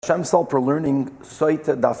Shem Salper learning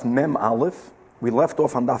Sotah Daf Mem Aleph. We left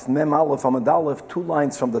off on Daf Mem Aleph Amud Aleph, 2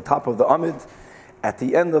 lines from the top of the Amud. At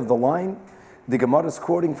the end of the line, the Gemara is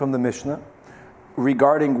quoting from the Mishnah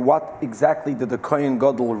regarding what exactly did the Kohen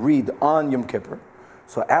Gadol read on Yom Kippur.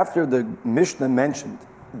 So after the Mishnah mentioned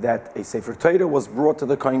that a Sefer Torah was brought to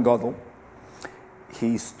the Kohen Gadol,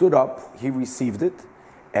 he stood up, he received it,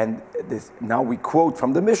 and now we quote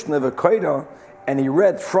from the Mishnah, V'koida, and he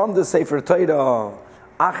read from the Sefer Torah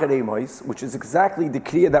which is exactly the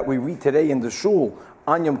kriya that we read today in the shul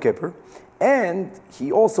on Yom Kippur, and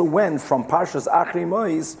he also went from Parshas Achrei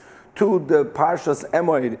Mos to the Parshas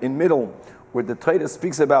Emoed in middle, where the Torah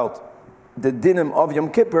speaks about the dinim of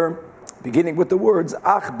Yom Kippur, beginning with the words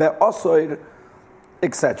Ach be'asoir,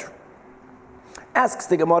 etc. Asks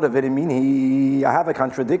the Gemara, I have a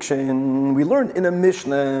contradiction. We learned in a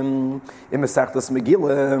Mishnah, in Masechtas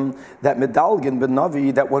Megillah, that medalgin ben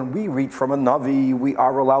Navi, that when we read from a Navi, we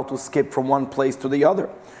are allowed to skip from one place to the other.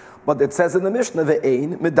 But it says in the Mishnah,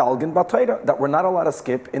 ve'ein medalgin b'Torah, that we're not allowed to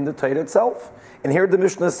skip in the Torah itself. And here the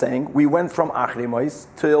Mishnah is saying, we went from Achrei Mos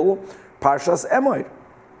till Parshas Emoed.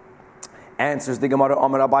 Answers the Gemara,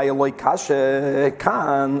 Amar Abaye loy kashe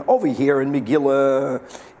kan, over here in Megillah,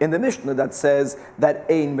 in the Mishnah that says that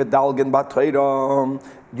ein medalgen b'Torah.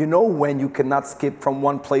 You know when you cannot skip from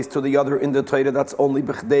one place to the other in the Torah, that's only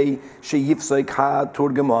b'chdei sheyifsoik ha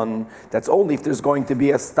turgeman. That's only if there's going to be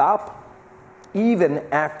a stop, even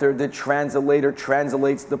after the translator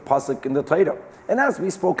translates the pasuk in the Torah. And as we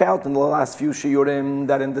spoke out in the last few shiurim,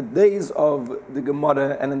 that in the days of the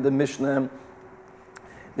Gemara and in the Mishnah,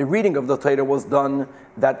 the reading of the Torah was done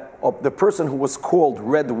that the person who was called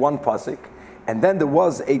read one pasuk, and then there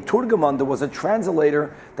was a turgaman, there was a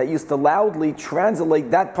translator that used to loudly translate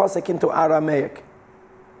that pasuk into Aramaic.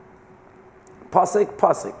 Pasuk,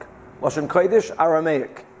 Lashon Kodesh,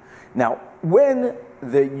 Aramaic. Now, when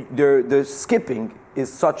the skipping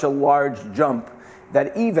is such a large jump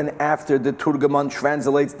that even after the turgaman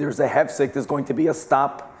translates, there's a hefsek, there's going to be a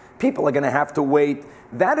stop, people are going to have to wait.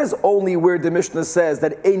 That is only where the Mishnah says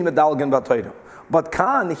that ein medalgen b'Torah. But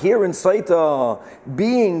kan, here in Sotah,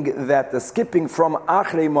 being that the skipping from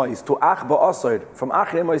Achrei Mos to Ach ba'asoir, from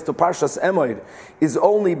Achrei Mos to Parshas Emoed, is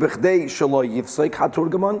only b'chdei shelo yifsoik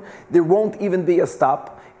haturgaman, there won't even be a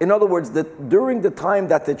stop. In other words, that during the time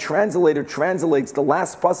that the translator translates the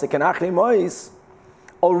last pasuk in Achrei Mos,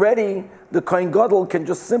 already the Kohen Gadol can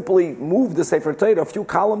just simply move the Sefer Torah a few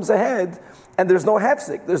columns ahead, and there's no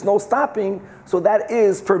hefsek, there's no stopping, so that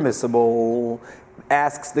is permissible.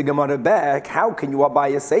 Asks the Gemara back, how can you,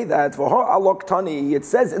 Abaye, say that? It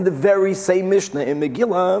says in the very same Mishnah in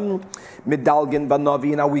Megillah, Medalgin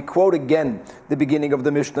b'Navi. Now we quote again the beginning of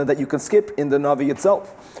the Mishnah that you can skip in the Navi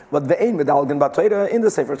itself. But ve'ein Medalgin b'Torah, in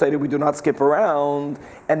the Sefer Torah we do not skip around.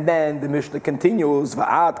 And then the Mishnah continues,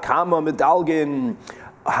 Va'at kama Medalgin.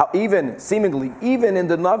 Even in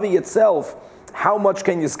the Navi itself, how much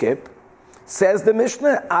can you skip? Says the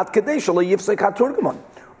Mishnah, Ad Kadesh Yifsek HaTurgaman.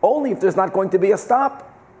 Only if there's not going to be a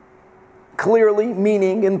stop. Clearly,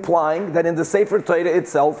 implying that in the Sefer Torah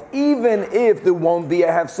itself, even if there won't be a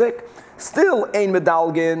hefsek, still ein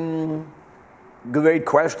medalgin. Great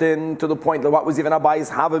question, to the point that what was even Abaye's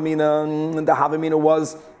Havamina, and the Havamina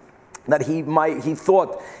was that he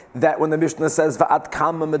thought that when the Mishnah says Va'at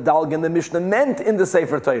kama medalgin, the Mishnah meant in the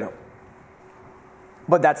Sefer Torah.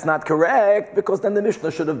 But that's not correct, because then the Mishnah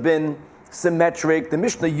should have been symmetric. The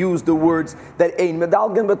Mishnah used the words that ein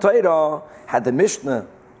medalgin b'Torah. Had the Mishnah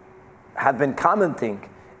had been commenting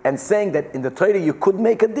and saying that in the Torah you could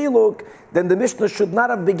make a diluk, then the Mishnah should not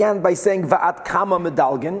have began by saying va'at kama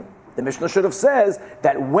medalgin. The Mishnah should have says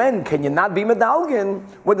that when can you not be medalgin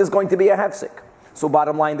when there's going to be a hefsek. So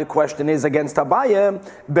bottom line, the question is against Abaye,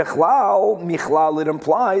 bechlal, michlal, it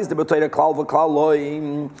implies the b'Torah klal v'klal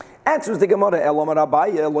loy. Answers the Gemara, Elomar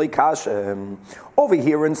Abaye loy kashem. Over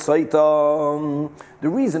here in Sotah, the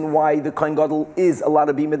reason why the Kohen Gadol is allowed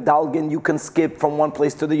to be medalgin, you can skip from one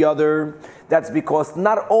place to the other, that's because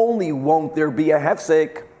not only won't there be a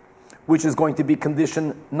hefsek, which is going to be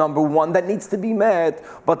condition number 1 that needs to be met,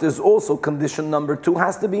 but there's also condition number 2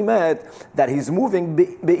 has to be met, that he's moving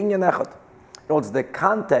be'inyan echad. In other words, the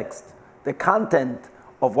context, the content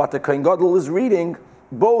of what the Kohen Gadol is reading,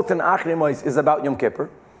 both in Achrei Mos is about Yom Kippur,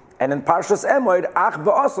 and in Parshas Emoed, Ach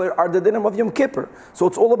ba'asoir are the dinim of Yom Kippur. So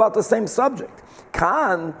it's all about the same subject.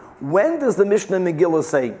 Kan, when does the Mishnah Megillah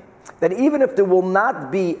say that even if there will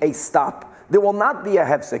not be a stop, there will not be a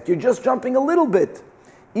hefsek, you're just jumping a little bit,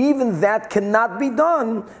 even that cannot be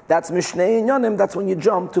done, that's Mishnei and Yonim, that's when you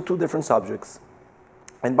jump to 2 different subjects.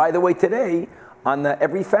 And by the way, today, on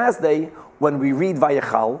every fast day, when we read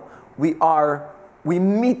Vayechal, we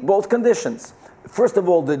meet both conditions. first of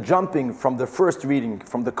all, the jumping from the first reading,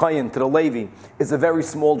 from the Kohen to the Levi, is a very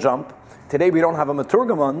small jump. Today we don't have a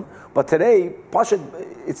Maturgaman, but today, Pashut,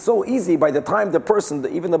 it's so easy by the time the person,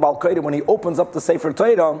 even the Baal Kodesh, when he opens up the Sefer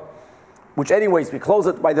Torah, which anyways, we close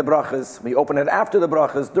it by the brachas, we open it after the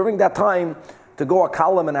brachas, during that time, to go a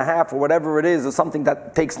column and a half or whatever it is something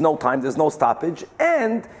that takes no time, there's no stoppage,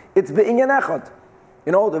 and it's be'inyan echad.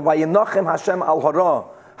 The Vayinachem Hashem al hara,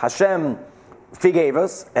 Hashem forgave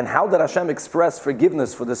us, and how did Hashem express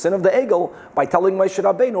forgiveness for the sin of the Egel? By telling Moshe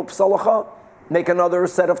Rabbeinu, Psalacha, make another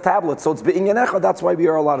set of tablets. So it's be'inyan echad, that's why we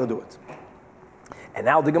are allowed to do it. And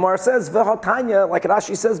now the Gemara says, V'hatanya, like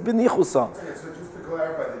Rashi says, b'nichusa. So just to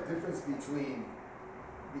clarify, the difference between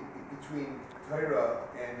Torah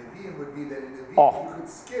and Nevi'im would be that in Nevi'im you could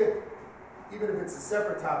skip, even if it's a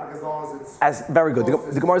separate topic, as long as it's... Very good.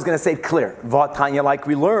 The Gemara is going to say it clear. V'hatanya, like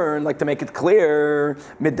we learn, like to make it clear,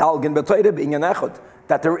 midalgin b'Torah b'inyan echad,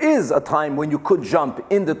 that there is a time when you could jump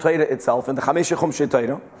in the Torah itself, in the Chamesh Chumshei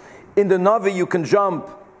Torah. In the Navi, you can jump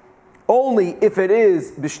only if it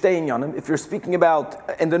is b'shtei inyanim. If you're speaking about,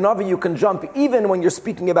 in the Navi, you can jump even when you're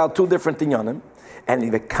speaking about two different inyanim. And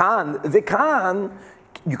in the Kan,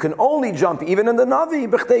 you can only jump even in the Navi,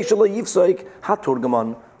 b'chtei shelo yifsoik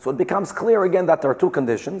haturgaman. So it becomes clear again that there are two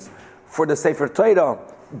conditions. For the Sefer Torah,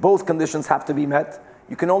 both conditions have to be met.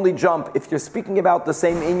 You can only jump if you're speaking about the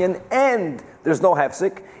same inyan and there's no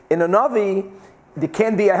hefsek. In a Navi, there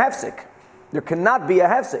can be a hefsek. There cannot be a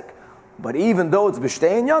hefsek. But even though it's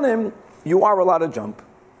b'shtei inyanim, you are allowed to jump.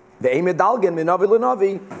 The eimedalgen minavi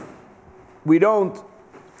lenavi, we don't.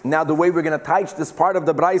 Now the way we're going to teach this part of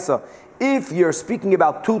the Braisa, if you're speaking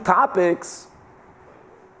about two topics,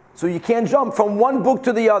 so you can't jump from one book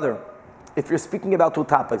to the other. If you're speaking about two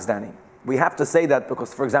topics, Danny, we have to say that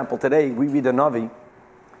because, for example, today we read a Navi,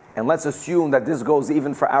 and let's assume that this goes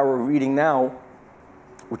even for our reading now,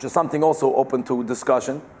 which is something also open to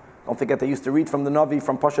discussion. Don't forget, they used to read from the Navi,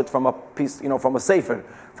 from Pashut, from a piece, from a sefer,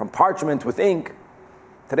 from parchment with ink.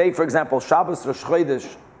 Today, for example, Shabbos Rosh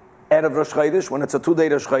Chodesh, Erev Rosh Chodesh, when it's a 2-day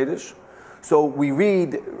Rosh Chodesh. So we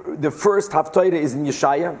read, the first Haftarah is in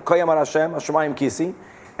Yeshaya, Koyam Hashem, Hashemayim Kisi.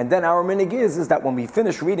 And then our minig is that when we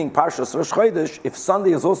finish reading Parshas Rosh Chodesh, if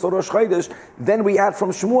Sunday is also Rosh Chodesh, then we add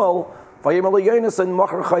from Shmuel, Vayimel Yonis and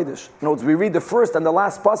Machar Chodesh. In other words, we read the first and the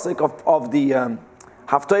last pasuk of the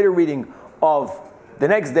Haftarah reading of the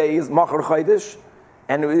next day is Machar Chodesh,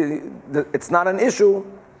 and it's not an issue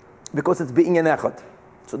because it's being an echad.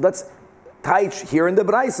 So that's taich here in the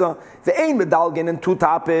Braisa. The ein medalgen in two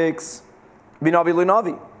topics, binavi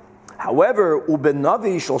lenavi. However,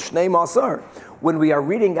 ubenavi shel shnei masar, when we are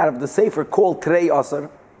reading out of the sefer called Trei Asar,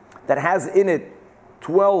 that has in it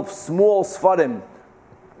 12 small sfarim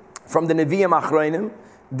from the Nevi'im Achronim,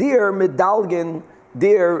 there medalgen.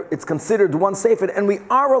 There, it's considered one sefer, and we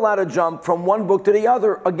are allowed to jump from one book to the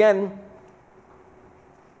other, again,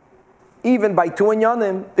 even by two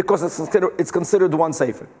inyanim, because it's considered one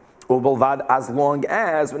sefer. Ubalvad, as long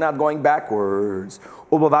as we're not going backwards.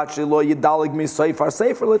 Ubalvad shelo yidalig mi sefer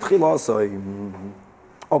sefer l'tchilasoi.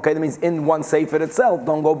 Okay, that means in one sefer itself,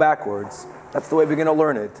 don't go backwards. That's the way we're going to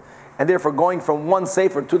learn it. And therefore, going from one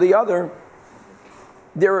sefer to the other,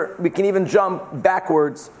 there we can even jump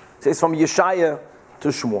backwards. It says from Yeshaya to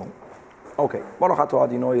Shmuel. Okay.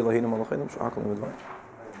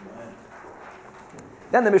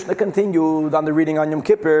 Then the Mishnah continued on the reading on Yom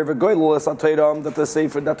Kippur, that the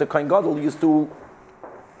Sefer, that the Kohen Gadol used to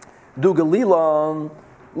do Galila,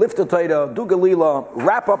 lift the Torah, do Galila,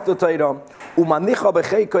 wrap up the Torah, umanicha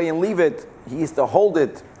b'cheikoi, and leave it. He used to hold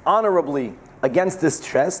it honorably against his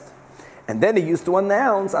chest. And then he used to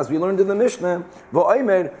announce, as we learned in the Mishnah,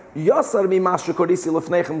 v'oimer yasar mimashu korisi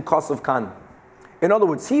lefnechem kasav kan. In other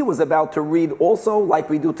words, he was about to read also like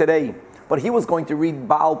we do today, but he was going to read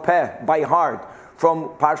Baal Peh, by heart, from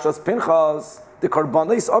Parshas Pinchas, the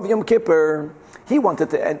Karbanis of Yom Kippur. He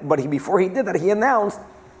wanted to, but before he did that, he announced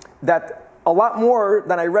that a lot more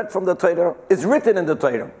than I read from the Torah is written in the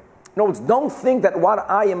Torah. In other words, don't think that what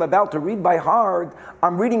I am about to read by heart,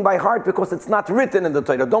 I'm reading by heart because it's not written in the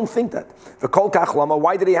Torah. Don't think that.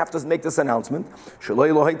 Why did he have to make this announcement?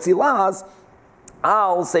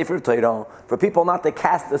 Al Sefer Torah, for people not to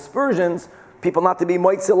cast aspersions, people not to be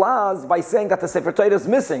moitzilaz by saying that the Sefer Torah is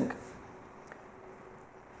missing.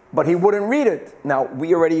 But he wouldn't read it. Now,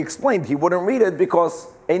 we already explained, he wouldn't read it because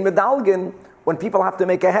ein medalgin, when people have to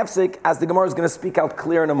make a hefsek, as the Gemara is going to speak out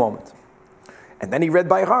clear in a moment. And then he read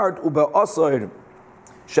by heart, Uba Asor,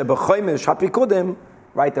 Shebechoimish Hapikudim,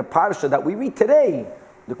 right, the parsha that we read today,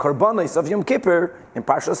 the Karbanos of Yom Kippur, in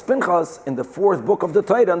Parshas Pinchas, in the 4th book of the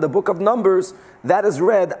Torah, in the book of Numbers, that is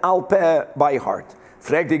read al peh, by heart.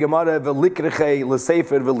 Frag the Gemara v'likreche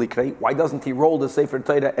l'sefer v'likrei. Why doesn't he roll the Sefer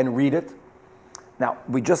Torah and read it? Now,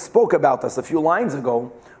 we just spoke about this a few lines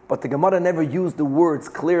ago, but the Gemara never used the words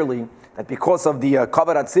clearly that because of the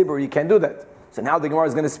Kavod HaTzibur, you can't do that. So now the Gemara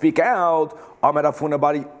is going to speak out, Amar Afuna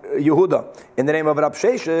bar Yehuda, in the name of Rab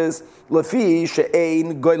Sheshes, Lefi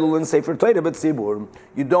she'ein goylulin Sefer Torah b'tzibur.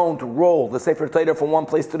 You don't roll the Sefer Torah from one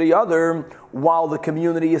place to the other while the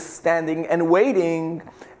community is standing and waiting.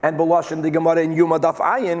 And B'lashon the Gemara in Yuma Daf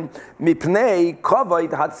Ayin, mipnei Kavod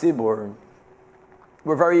HaTzibur.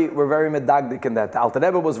 We're very medagdik in that. The Alter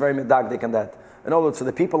Rebbe was very medagdik in that. In other words, for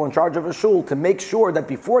the people in charge of a shul to make sure that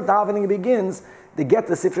before davening begins, they get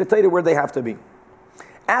the Sefer Torah where they have to be.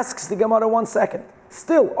 Asks the Gemara 1 second.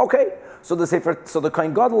 Still, okay. So the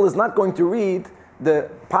Kohen Gadol is not going to read the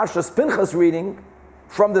Parshas Pinchas reading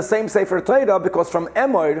from the same Sefer Torah, because from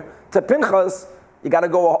Emor to Pinchas, you got to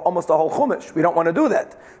go almost a whole Chumash. We don't want to do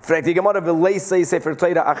that.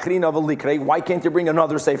 Why can't you bring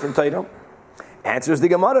another Sefer Torah? Answers the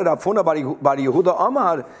Gemara, Rafuna bar Yehuda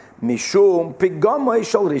Amar, Mishum Pigamay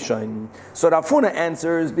Shal Rishon. So Rafuna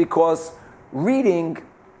answers because reading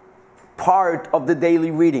part of the daily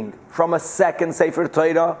reading from a second Sefer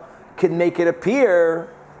Torah can make it appear,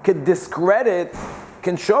 can discredit,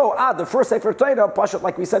 can show, the first Sefer Torah, Pashat,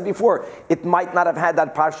 like we said before, it might not have had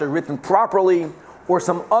that Pasha written properly, or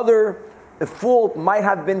some other fault might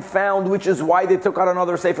have been found, which is why they took out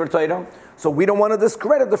another Sefer Torah. So we don't want to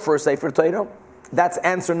discredit the first Sefer Torah. That's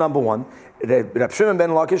answer number 1. Reb Shimon ben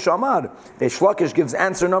Lakish Amar. Reish Lakish gives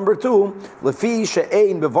answer number 2. Lefi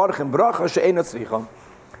she'ein bevarchim bracha she'ein atzricha.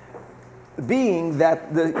 Being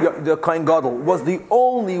that the Kohen Gadol was the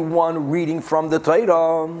only one reading from the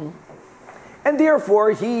Torah, and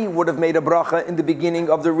therefore he would have made a bracha in the beginning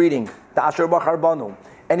of the reading, the Asher Bachar Banu,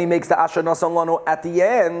 and he makes the Asher Nasan Lanu at the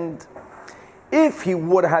end. If he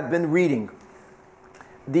would have been reading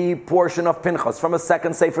the portion of Pinchas from a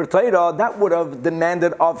second Sefer Torah, that would have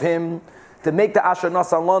demanded of him to make the Asher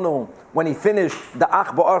Nasan Lanu when he finished the Ach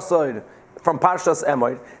Ba'arsod from Parshas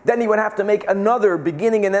Emor. Then he would have to make another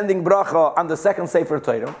beginning and ending bracha on the second Sefer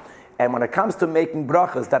Torah. And when it comes to making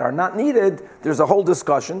brachas that are not needed, there's a whole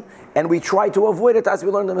discussion, and we try to avoid it as we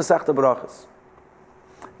learn the Masechta Brachas.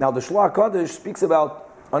 Now the Shlach Kodesh speaks about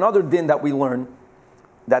another din that we learn,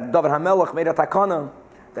 that David HaMelech made a takana,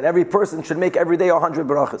 that every person should make every day 100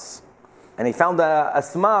 brachas. And he found a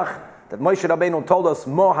smach that Moshe Rabbeinu told us,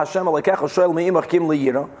 Mo Hashem Alekecha Shoel Me'imach Kim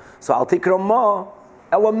Liyira. So I'll take Mo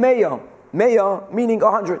Ela Meya. Meya meaning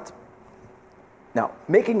 100. Now,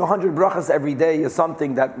 making 100 brachas every day is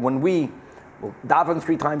something that when we will daven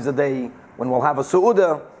 3 times a day, when we'll have a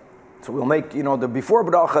su'udah, so we'll make, the before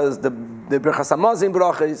brachas, the brachas hamazon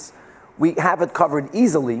brachas, we have it covered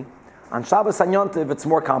easily. On Shabbos and Yontiv, it's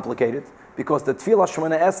more complicated, because the Tefillah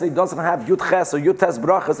Shemona Esrei doesn't have Yud Ches or Yud Tes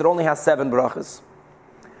brachas, it only has 7 brachas.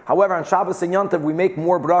 However, on Shabbos and Yontiv, we make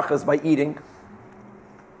more brachas by eating.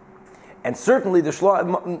 And certainly the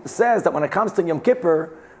Shlomo says that when it comes to Yom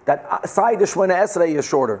Kippur, that Side the Shemona Esrei is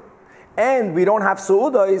shorter. And we don't have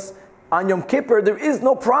Su'udos. On Yom Kippur, there is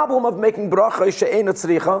no problem of making brachas she'ein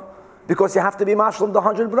tzricha, because you have to be mashlim the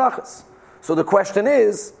 100 brachas. So the question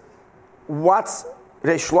is, what's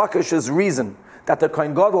Reish Lakish's reason that the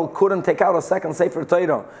Kohen Gadol couldn't take out a second Sefer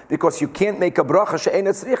Torah, because you can't make a bracha she'ein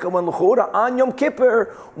tzricha when l'chura on Yom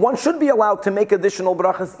Kippur one should be allowed to make additional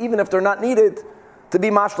brachas even if they're not needed to be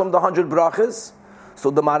mashlam the 100 brachas? So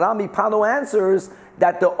the Marami Pano answers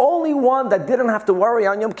that the only one that didn't have to worry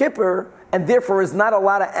on Yom Kippur and therefore is not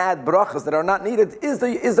allowed to add brachas that are not needed is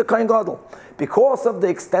the Kohen Gadol, because of the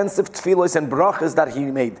extensive tefillos and brachas that he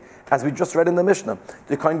made, as we just read in the Mishnah.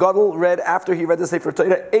 The Kohen Gadol read, after he read the Sefer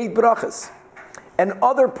Torah, 8 brachas. And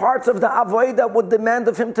other parts of the Avodah would demand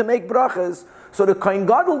of him to make brachas, so the Kohen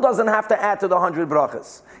Gadol doesn't have to add to the 100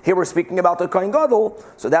 brachas. Here we're speaking about the Kohen Gadol,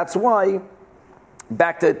 so that's why,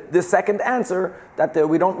 back to this second answer, that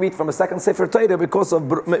we don't read from a second Sefer Torah because of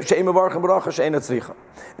She'ein Mevarchim Bracha She'ein Tzricha.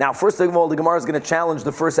 Now, first of all, the Gemara is going to challenge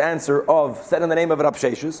the first answer of, said in the name of Rab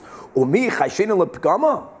Sheshes, Umi Chayshinu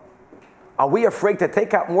Lepgama? Are we afraid to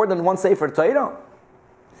take out more than one Sefer Torah?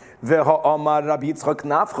 Ve'ha'amar Rabbi Yitzchak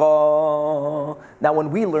Nafcha. Now,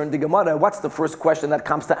 when we learn the Gemara, what's the first question that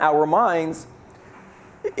comes to our minds?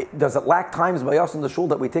 Does it lack times by us in the shul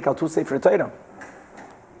that we take out 2 Sefer Torah?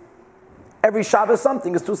 Every Shabbos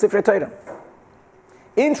something is 2 Sefer Torah.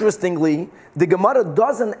 Interestingly, the Gemara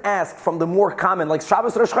doesn't ask from the more common, like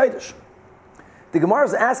Shabbos Rosh Chodesh. The Gemara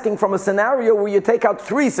is asking from a scenario where you take out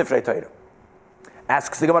 3 Sefer Torah.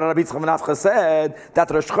 Asks the Gemara, Rabbi Yitzchak Nafcha said that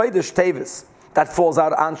Rosh Chodesh Tevis, that falls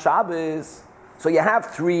out on Shabbos. So you have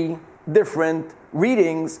 3 different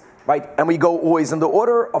readings, right? And we go always in the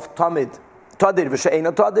order of Tamid. Tadir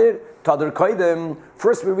v'she'ena tadir, tadir koidem.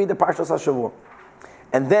 First we read the Parshas HaShavua.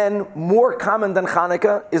 And then, more common than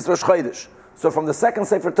Chanukah is Rosh Chodesh. So from the second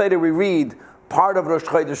Sefer Torah we read part of Rosh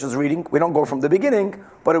Chodesh's reading. We don't go from the beginning,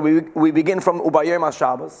 but we begin from Ubayom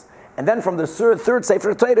HaShabbos. And then from the third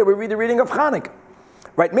Sefer Torah we read the reading of Chanukah.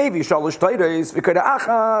 Right? Maybe Shalosh Torahs v'koda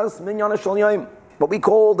achas minyan shel yom. What we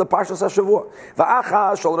call the Parshas HaShavua.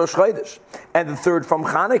 V'achas shel Rosh Chodesh. And the third from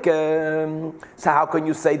Chanukah. So how can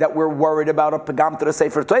you say that we're worried about a pagam to the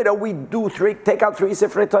Sefer Torah? We do take out three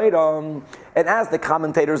Sefer Torah. And as the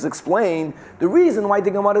commentators explain, the reason why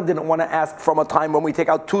the Gemara didn't want to ask from a time when we take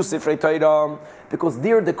out two Sefer Torah, because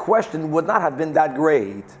there the question would not have been that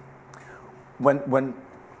great. When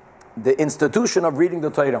the institution of reading the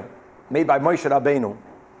Torah, made by Moshe Rabbeinu,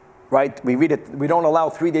 right? We read it. We don't allow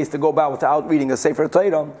 3 days to go by without reading a Sefer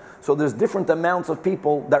Torah. So there's different amounts of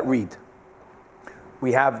people that read.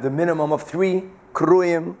 We have the minimum of 3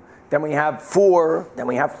 kruyim, then we have 4, then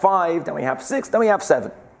we have 5, then we have 6, then we have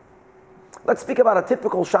 7. Let's speak about a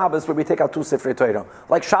typical Shabbos where we take out 2 Sefer Torah,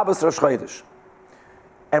 like Shabbos Rosh Chodesh.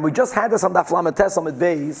 And we just had this on Daf Lamed Tes Amud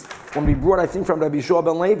Beis when we brought, I think, from Rabbi Yeshua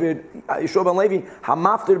ben Levi,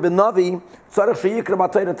 Hamaftir ben Navi, Tzarech sheyikra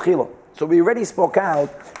b'Torah tchila. So we already spoke out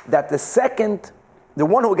that the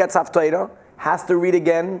one who gets Haftarah has to read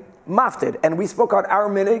again Maftir. And we spoke out our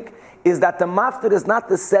minig is that the Maftir is not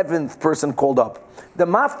the 7th person called up. The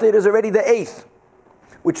Maftir is already the 8th.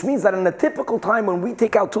 Which means that in a typical time when we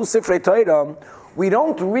take out 2 Sifrei Torah, we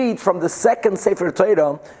don't read from the second Sefer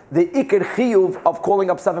Torah the Iker Chiyuv of calling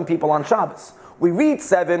up 7 people on Shabbos. We read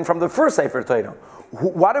 7 from the first Sefer Torah.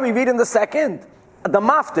 Why do we read in the second? The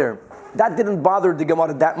Maftir. That didn't bother the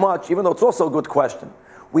Gemara that much, even though it's also a good question.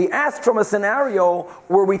 We asked from a scenario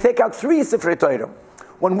where we take out 3 Sifrei Torah.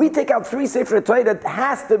 When we take out 3 Sefer Torah, it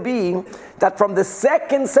has to be that from the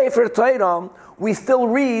second Sefer Torah, we still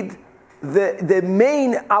read the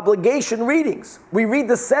main obligation readings. We read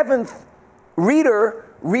the 7th reader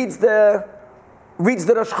reads the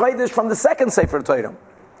Rosh Chodesh from the second Sefer Torah.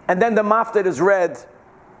 And then the Maftir is read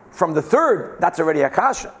from the 3rd. That's already a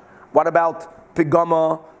kasha. What about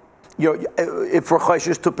Pigama? If we're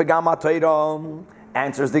Choshesh to Pigama Torah,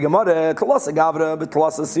 answers the Gemara, Talasa Gavra, but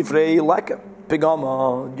Talasa Sifrei Leka.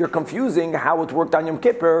 Pigama. You're confusing how it worked on Yom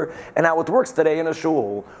Kippur and how it works today in a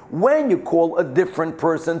shul. When you call a different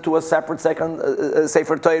person to a separate second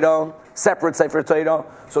Sefer Torah,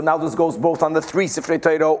 so now this goes both on the 3 Sifrei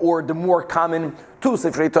Torah or the more common 2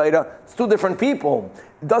 Sifrei Torah. It's 2 different people.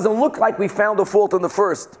 It doesn't look like we found a fault in the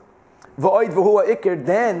first. V'oid v'hua ikir,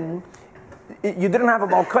 then you didn't have a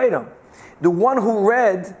Malkaida. The one who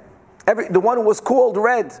read, the one who was called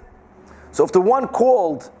read. So if the one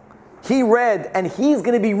called, he read, and he's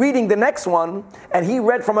going to be reading the next one, and he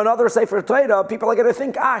read from another Sefer Torah, people are going to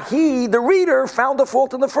think, he, the reader, found a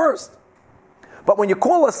fault in the first. But when you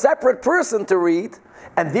call a separate person to read,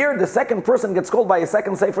 and there the second person gets called by a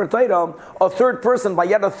second Sefer Torah, a third person by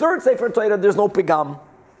yet a third Sefer Torah, there's no pigam.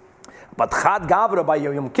 But Chad Gavra by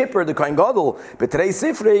Yom Kippur, the Kohen Gadol, B'Trei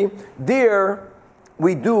Sifrei, there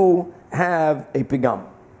we do have a pigam.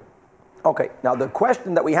 Okay, now the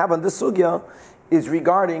question that we have on this sugya is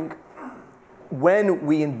regarding when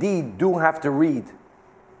we indeed do have to read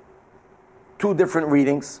 2 different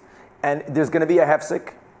readings, and there's going to be a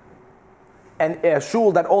hefsek, and a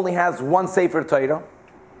shul that only has 1 Sefer Torah.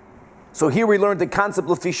 So here we learned the concept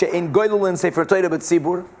of Fisha in Goylulin Sefer Torah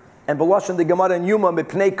B'Tzibur, and Belashon the Gemara and Yuma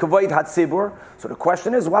Mipnei Kavod HaTzibur. So the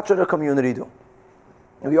question is, what should the community do?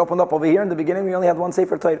 And we opened up over here in the beginning, we only had 1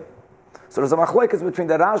 Sefer Torah. So there's a machlokes between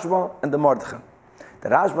the Rashba and the Mordechai. The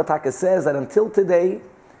Rashba Taka says that until today,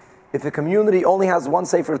 if the community only has 1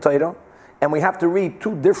 Sefer Torah, and we have to read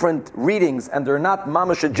 2 different readings, and they're not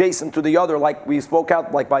mamash adjacent to the other, like we spoke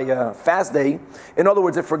out, like by a fast day. In other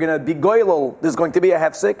words, if we're going to be goylel, there's going to be a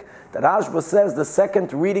hefsek. The Rashba says the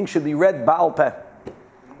second reading should be read Baal Peh.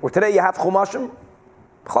 Or today you have Chumashim,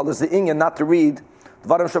 Chal is the inyan not to read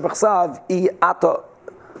Dvarim Shebechsav I Ata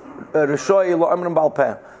Rishoy Lo Amrim Baal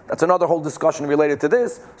Peh. That's another whole discussion related to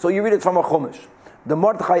this. So you read it from a Chumash. The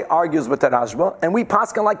Mordechai argues with the Rashba, and we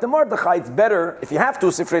paskin like the Mordechai. It's better if you have 2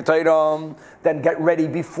 Sifrei Torah, then get ready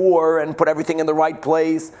before and put everything in the right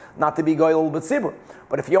place, not to be goyel but sibur.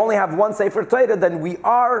 But if you only have 1 Sefer Torah, then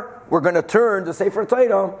we're going to turn the Sefer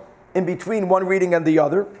Torah in between one reading and the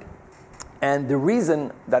other. And the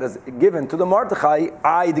reason that is given to the Mordechai,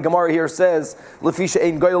 the Gemara here says, Lefisha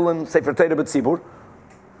ein goyelin Sefer Torah but sibur.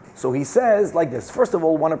 So he says like this. First of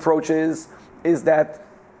all, one approach is that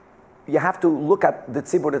you have to look at the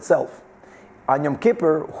tzibur itself. On Yom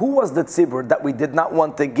Kippur, who was the tzibur that we did not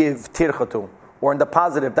want to give tircha to? or in the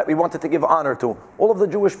positive, that we wanted to give honor to. All of the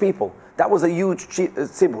Jewish people. That was a huge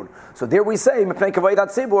tzibur. So there we say, Mepnei Kavaydat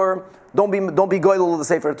tzibur, don't be goylel of the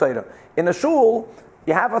Sefer Torah. In a shul,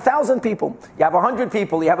 you have 1,000 people, you have 100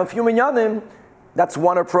 people, you have a few minyanim. That's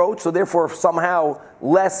one approach. So therefore, somehow,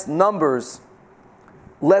 less numbers,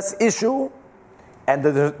 less issue. And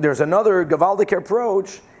there's another Gavaldik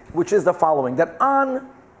approach, which is the following, that on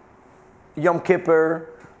Yom Kippur,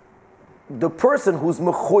 the person who's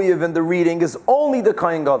mechuyev in the reading is only the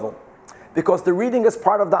Kohen Gadol. Because the reading is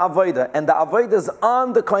part of the Avodah, and the Avodah is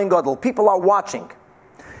on the Kohen Gadol. People are watching.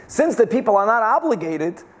 Since the people are not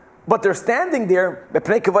obligated, but they're standing there,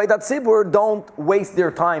 don't waste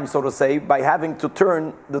their time, so to say, by having to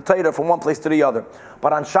turn the Torah from one place to the other.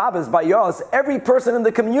 But on Shabbos, by Yos, every person in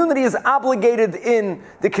the community is obligated in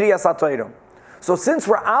the Kriyas HaTorah. So since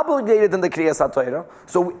we're obligated in the Kriyas HaTorah,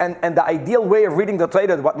 and the ideal way of reading the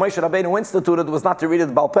Torah, what Moshe Rabbeinu instituted, was not to read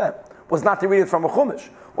it Baal Peh, was not to read it from a Chumash,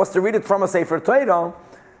 was to read it from a Sefer Torah.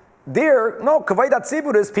 Kavaydat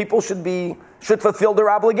Tzibur is people should fulfill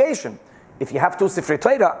their obligation. If you have two Sifrei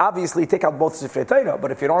Torah, obviously take out both Sifrei Torah. But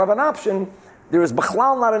if you don't have an option, there is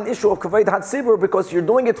b'chlal not an issue of Kavaydat Tzibur, because you're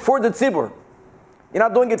doing it for the Tzibur. You're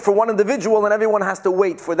not doing it for one individual, and everyone has to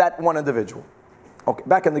wait for that one individual. Okay,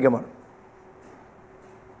 back in the Gemara.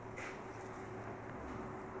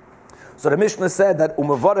 So the Mishnah said that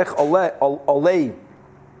umevarech olei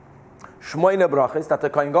shmoine brachas, that the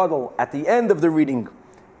Kohen Gadol at the end of the reading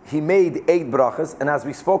he made 8 brachas, and as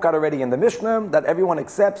we spoke out already in the Mishnah, that everyone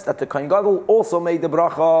accepts that the Kohen Gadol also made the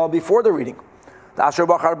bracha before the reading. The Asher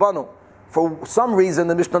Bachar Banu. For some reason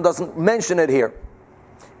the Mishnah doesn't mention it here.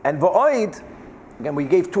 And va'oid, again we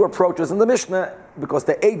gave 2 approaches in the Mishnah, because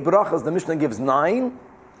the 8 brachas the Mishnah gives 9.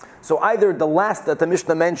 So either the last that the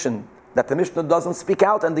Mishnah mentioned, that the Mishnah doesn't speak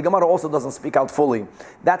out, and the Gemara also doesn't speak out fully,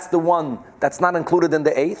 that's the one that's not included in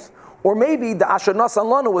the 8th. Or maybe the Asher Nasan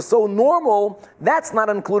Lanu was so normal, that's not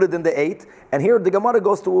included in the 8th. And here the Gemara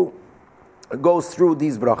goes through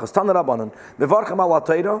these brachas. Tana Rabbanan, mevarchem al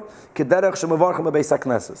Torah kederech shemevarchem bebeis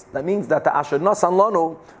hakneses. That means that the Asher Nasan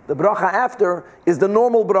Lanu, the bracha after, is the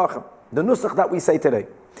normal bracha, the nusach that we say today.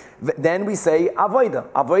 Then we say avoida.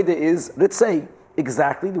 Avoida is ritzei,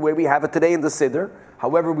 exactly the way we have it today in the Siddur.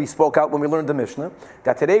 However, we spoke out when we learned the Mishnah,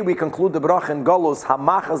 that today we conclude the bracha in Galus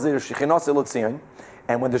Hamachazir Shechinah Silotzion.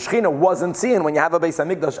 And when the Shekhinah wasn't seen, when you have a Beis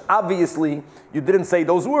HaMikdash, obviously you didn't say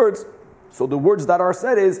those words. So the words that are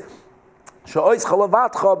said is Sha'ois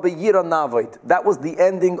Chalavatcha B'yira Navait. That was the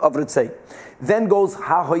ending of Ritzei. Then goes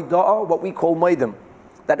Ha'hoida'a, what we call Maidim.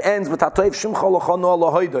 That ends with Ha'toiv Shimcha L'chano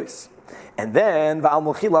L'hoidois. And then Va'al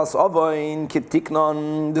Mochilas Ovain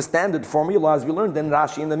Kitiknon, the standard formula, as we learned in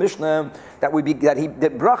Rashi in the Mishnah, that the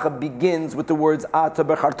bracha begins with the words Ata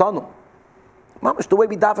B'chartanu. Mamish, the way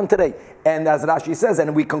we daven today. And as Rashi says,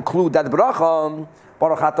 and we conclude that bracha,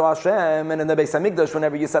 Baruch Ato Hashem, and in the Beis HaMikdash,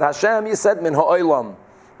 whenever you said Hashem, you said Min Ha'olam.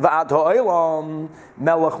 Va'ad Ha'olam,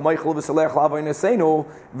 Melech Meichel V'Selech L'Avoynesenu,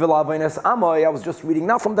 V'L'Avoynes Amoy. I was just reading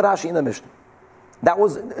now from the Rashi in the Mishnah. That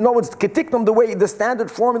was, in other words, Ketiknum, the standard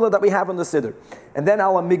formula that we have in the Siddur. And then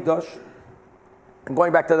Al HaMikdash, and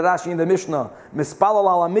going back to the Rashi in the Mishnah, Mispalal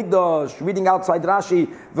Al HaMikdash, reading outside Rashi,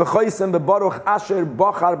 V'choisem B'Baruch Asher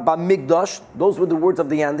Bachar B'Mikdash. Those were the words of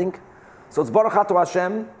the ending. So it's Baruch Ato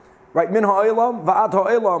Hashem, right? Min Ha'olam, Va'ad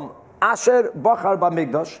Ha'olam, Asher Bachar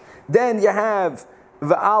B'Mikdash. Then you have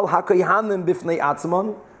V'al HaKoyhanim B'fnei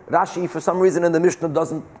Atzman. Rashi, for some reason in the Mishnah,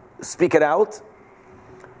 doesn't speak it out.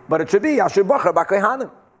 But it should be Asher Bachar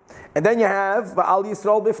B'Koyhanim. And then you have Va'al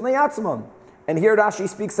Yisrael B'fnei Atzman. And here Rashi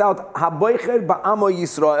speaks out Haboicher Ba'amo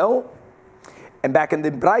Yisrael. And back in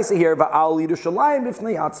the Braisa here, Va'al Yerushalayim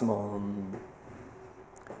B'fnei Atzman.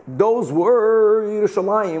 Those were,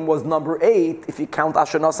 Yerushalayim was number 8 if you count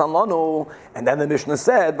Asher Nasan Lanu. And then the Mishnah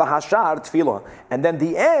said V'hashar Tefillah. And then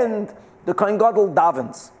the end, the Kohen Gadol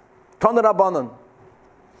davens. Tana Rabbanan.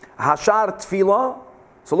 Hashar Tefillah.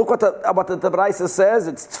 So look what the Braisa says.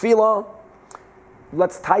 It's Tefillah.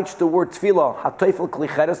 Let's teach the word Tefillah. HaTeifel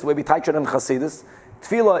Klicheres, the way we teach it in Chassidus.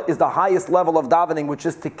 Tefillah is the highest level of davening, which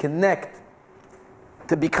is to connect,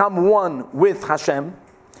 to become one with Hashem.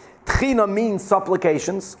 Tchina means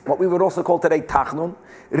supplications, what we would also call today Tachnun.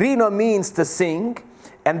 Rina means to sing.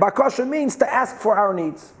 And Bakasha means to ask for our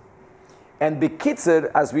needs. And Bekitzer,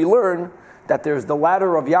 as we learn, that there's the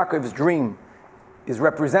ladder of Yaakov's dream, is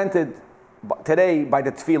represented today by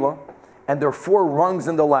the Tefillah, and there are 4 rungs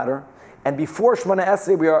in the ladder. And before Shemona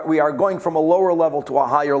Esrei, we are going from a lower level to a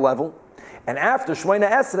higher level. And after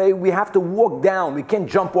Shemona Esrei, we have to walk down. We can't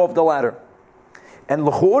jump off the ladder. And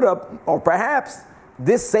L'chura, or perhaps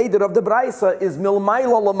this Seder of the Braisa, is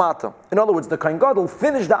Milmayla Lamata. In other words, the Kohen Gadol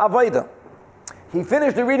finished the Avodah. He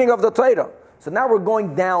finished the reading of the Torah. So now we're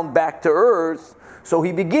going down back to earth. So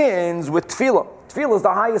he begins with tefillah. Tefillah is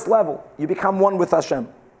the highest level. You become one with Hashem.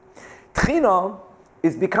 Tchina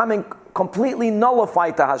is becoming completely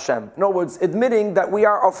nullified to Hashem. In other words, admitting that we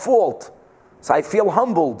are a fault. So I feel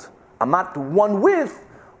humbled. I'm not one with,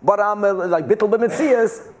 but I'm like bittul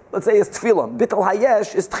b'metzias, let's say it's tefillah. Bittul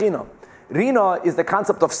hayesh is tchina. Rina is the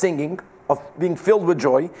concept of singing, of being filled with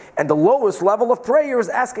joy, and the lowest level of prayer is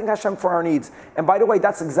asking Hashem for our needs. And by the way,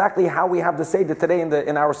 that's exactly how we have the Seder today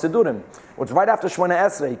in our Sidurim. Which right after Shemona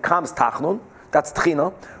Esrei comes Tachnun, that's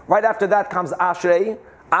Tchina. Right after that comes Ashrei.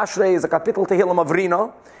 Ashrei is a kapitel Tehillim of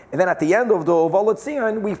Rina. And then at the end of the Ovalut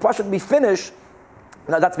Zion, we finish.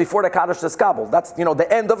 Now that's before the Kaddish Teskabel. That's, the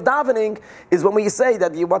end of davening is when we say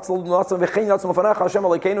that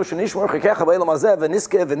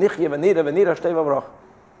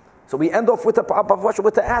so we end off with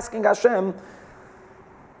the asking Hashem,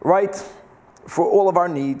 right, for all of our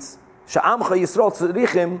needs.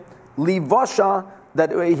 That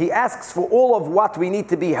he asks for all of what we need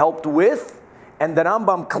to be helped with, and the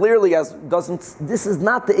Rambam clearly this is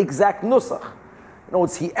not the exact nusach. In other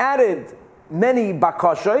words, he added many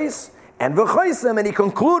bakashos and v'chaisem, and he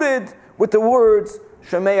concluded with the words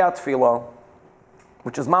Shemei Tefillah,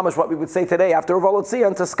 which is mamash what we would say today after Uvalot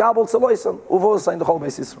Zion to skabel tzeloisam uvosayin the whole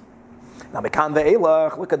Beis Yisrael. Now mekan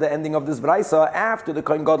ve'elach, look at the ending of this brayso after the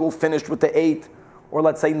Kohen Gadol finished with the 8 or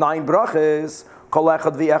let's say 9 brachas. Kol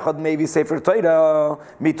echad v'echad maybe sefer Torah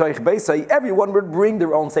mitoich beisai. Everyone would bring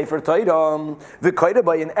their own sefer Torah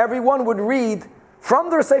v'koydabay, and everyone would read from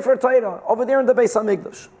their sefer Torah over there in the Beis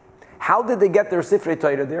Hamikdash. How did they get their Sifrei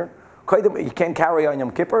Torah there? You can't carry on Yom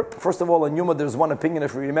Kippur. First of all, in Yuma, there's one opinion,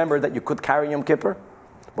 if you remember, that you could carry Yom Kippur,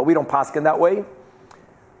 but we don't paskin that way.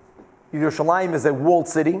 Yerushalayim is a walled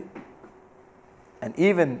city, and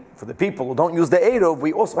even for the people who don't use the Eruv,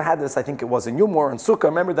 we also had this, I think it was in Yom or in Sukkah.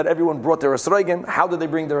 Remember that everyone brought their Esroigim. How did they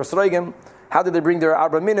bring their Esroigim? How did they bring their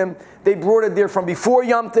Arba Minim? They brought it there from before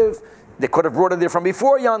Yom Tiv. They could have brought it there from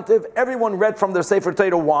before Yom Tiv. Everyone read from their Sefer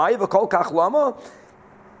Torah. Why? V'kol kach lama.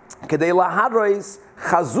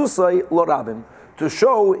 To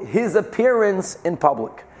show his appearance in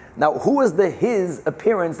public. Now, who is his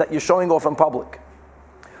appearance that you're showing off in public?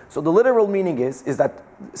 So the literal meaning is that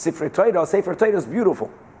Sefer Torah is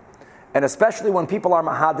beautiful. And especially when people are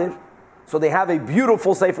mahadir, so they have a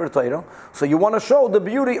beautiful Sefer Torah, so you want to show the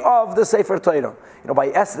beauty of the Sefer Torah. By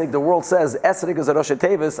Esrig, the world says, Esrig is a Rosh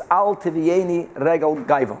Tevis, Al Tivieni Regel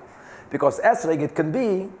Gaiva. Because esrig, it can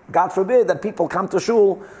be, God forbid, that people come to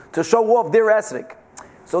shul to show off their esrig.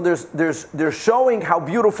 So they're showing how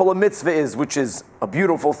beautiful a mitzvah is, which is a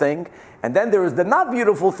beautiful thing. And then there is the not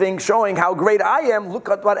beautiful thing showing how great I am. Look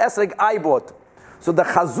at what esrig I bought. So the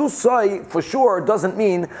chazusai for sure doesn't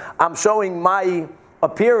mean I'm showing my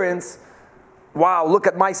appearance. Wow, look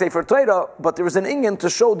at my Sefer Torah. But there is an inyan to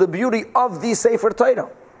show the beauty of the Sefer Torah.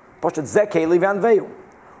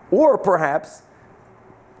 Or perhaps,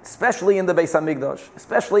 especially in the Beis Hamikdash,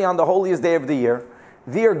 especially on the holiest day of the year,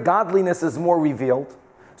 their godliness is more revealed.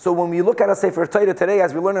 So when we look at a Sefer Torah today,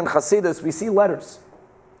 as we learn in Chassidus, we see letters.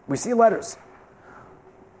 We see letters.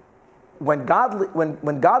 When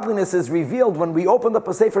godliness is revealed, when we opened up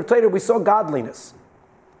a Sefer Torah, we saw godliness.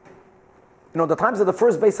 The times of the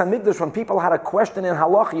first Beis Hamikdash, when people had a question in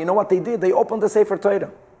halacha, you know what they did? They opened the Sefer Torah.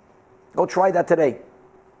 Go try that today.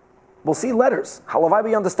 We'll see letters. Halavai,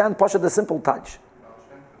 we understand Pasha, the simple touch.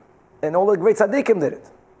 And all the great tzaddikim did it.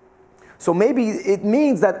 So maybe it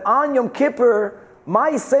means that on Yom Kippur,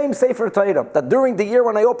 my same Sefer Torah, that during the year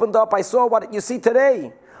when I opened up, I saw what you see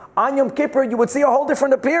today. On Yom Kippur, you would see a whole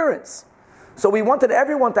different appearance. So we wanted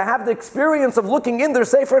everyone to have the experience of looking in their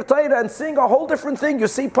Sefer Torah and seeing a whole different thing. You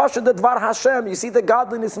see Pasha the Dvar Hashem, you see the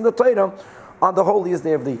godliness in the Torah on the holiest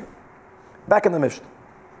day of the year. Back in the Mishnah.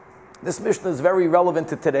 This Mishnah is very relevant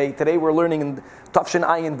to today. Today we're learning in Tafshin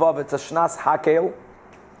Ayin Vav, it's a Shnas Hakel.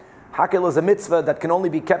 Hakel is a mitzvah that can only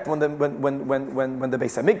be kept when the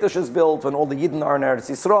Beis Hamikdash is built, when all the Yidden are in Eretz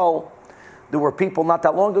Yisrael. There were people not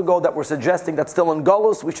that long ago that were suggesting that still in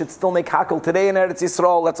Golus we should still make Hakel today in Eretz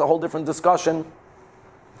Yisrael. That's a whole different discussion.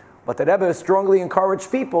 But the Rebbe strongly encouraged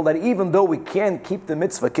people that even though we can't keep the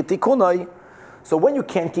mitzvah kitikunai, so when you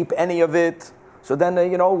can't keep any of it, so then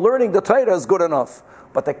learning the Torah is good enough.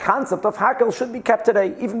 But the concept of Hakel should be kept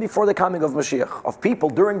today, even before the coming of Mashiach, of people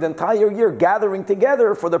during the entire year gathering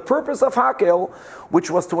together for the purpose of Hakel,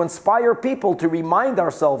 which was to inspire people to remind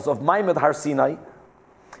ourselves of Maimed Har Sinai,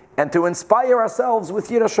 and to inspire ourselves with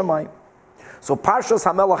Yirah Shamayim. So Parshas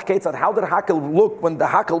HaMelach Ketzad, how did Hakel look when the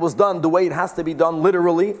Hakel was done the way it has to be done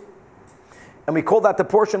literally? And we call that the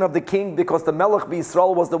portion of the king because the Melech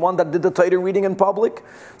B'Yisrael was the one that did the Torah reading in public.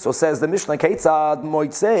 So says the Mishnah, Keitzad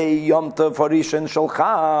Moitzei Yom Tov Harishan Shel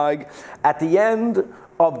Chag, at the end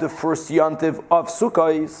of the first Yom Tov of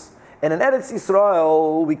Sukkos. And in Eretz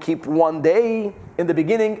Yisrael, we keep one day in the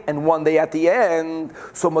beginning and one day at the end.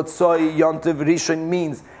 So Motzei Yom Tov Rishon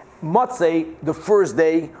means Motzei, the first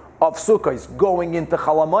day of Sukkos, going into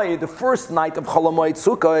Chalamayit, the first night of Chalamayit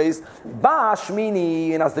Sukkos,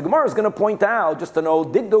 Bashmini, and as the Gemara is going to point out, just to know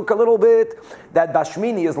Digduk a little bit, that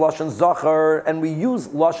Bashmini is Lashon Zachar, and we use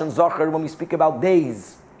Lashon Zachar when we speak about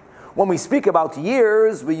days. When we speak about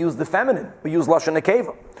years, we use the feminine, we use Lashon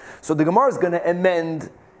Nekeva. So the Gemara is going to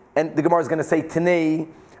amend, and the Gemara is going to say Tinei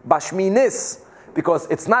Bashminis, because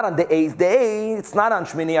it's not on the 8th day, it's not on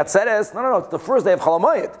Shmini Atzeres, no, it's the first day of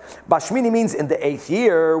Chalamayit. Bashmini means in the 8th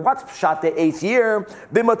year. What's Pshat, the 8th year?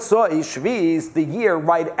 B'matzoi Shviz, the year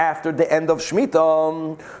right after the end of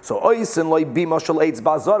Shemitah. So Oisin loy bima shel eitz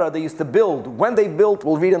ba'azara, they used to build. When they built,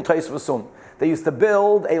 we'll read in Tosfos soon. They used to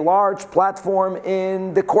build a large platform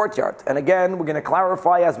in the courtyard. And again, we're going to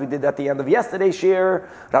clarify, as we did at the end of yesterday's shir,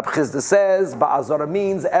 Rab Chizda says, ba'azara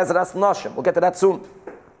means Ezras Nashim. We'll get to that soon.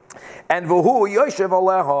 And Vuhu Yoshev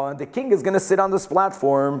Aleha, and the king is going to sit on this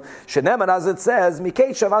platform. Sheneman, as it says, Mikei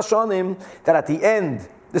Shavashonim, that at the end,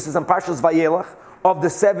 this is in Parshas Vayelach, of the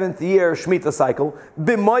 7th year Shemitah cycle,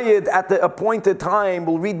 B'moyed, at the appointed time,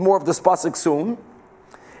 we'll read more of this pasuk soon.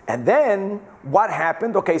 And then, what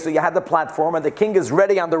happened? Okay, so you had the platform, and the king is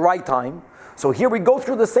ready on the right time. So here we go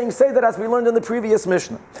through the same Seder as we learned in the previous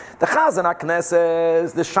Mishnah. The Chazan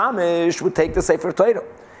HaKnesses, the Shamish, would take the Sefer Torah.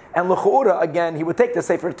 And L'chura, again, he would take the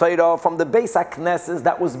Sefer Torah from the Beis HaKnesses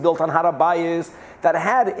that was built on Harabayis, that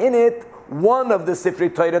had in it one of the Sefer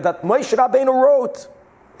Torah that Moshe Rabbeinu wrote.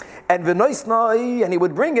 And V'noisnai, and he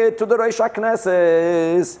would bring it to the Rosh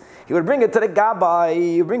HaKnesses. He would bring it to the Gabbai,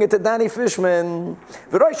 he would bring it to Danny Fishman.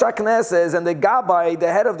 The Rosh HaKnesses and the Gabbai,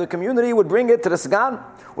 the head of the community, would bring it to the Sgan,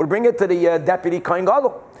 would bring it to the deputy Kohen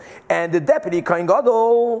Gadol. And the deputy Kohen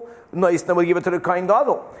Gadol, Noisna will give it to the Kohen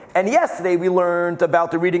Gadol. And yesterday we learned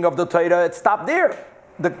about the reading of the Torah. It stopped there.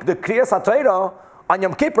 The Kriyas HaTorah on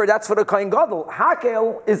Yom Kippur, that's for the Kohen Gadol.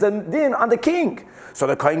 Hakel is a din on the king. So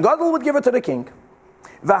the Kohen Gadol would give it to the king.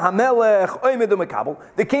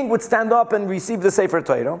 The king would stand up and receive the Sefer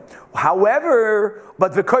Torah. However,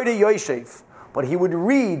 but he would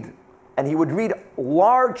read, and he would read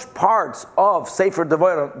large parts of Sefer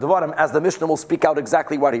Devarim, as the Mishnah will speak out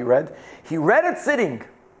exactly what he read. He read it sitting.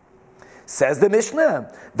 Says the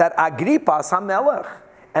Mishnah that Agrippas HaMelech,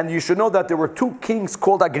 and you should know that there were two kings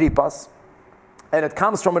called Agrippas, and it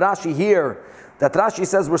comes from Rashi here, that Rashi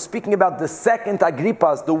says we're speaking about the second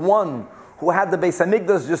Agrippas, the one who had the Beis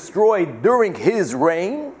Hamikdash destroyed during his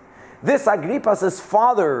reign. This Agrippas, his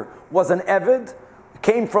father was an Eved,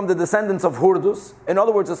 came from the descendants of Hurdus. In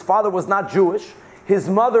other words, his father was not Jewish. His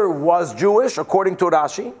mother was Jewish, according to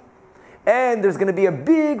Rashi. And there's going to be a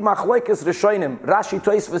big machlokes rishonim, Rashi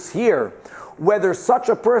Tosfos here, whether such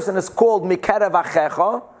a person is called Mikerev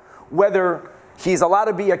Achecha, whether he's allowed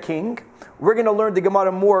to be a king. We're going to learn the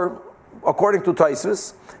Gemara more, according to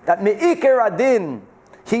Tosfos, that Me'iker Adin,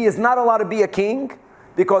 he is not allowed to be a king,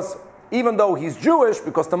 because even though he's Jewish,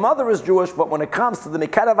 because the mother is Jewish, but when it comes to the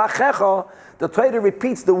Mikerev Achecha, the Torah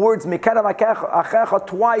repeats the words Mikerev Achecha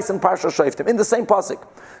twice in Parsha Shoftim, in the same pasuk.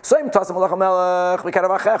 Same Tasim Melech HaMelech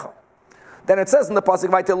Mikerev Achecha. Then it says in the pasuk,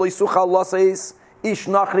 "Vayte lo yisucha laseis ish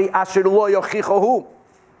nachri asher lo yochichahu." It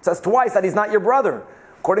says twice that he's not your brother.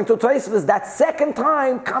 According to Tosfos, that second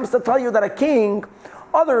time comes to tell you that a king,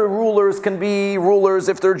 other rulers can be rulers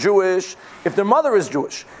if they're Jewish, if their mother is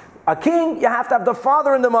Jewish. A king, you have to have the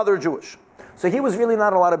father and the mother Jewish. So he was really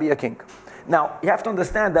not allowed to be a king. Now, you have to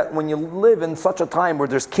understand that when you live in such a time where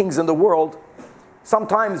there's kings in the world,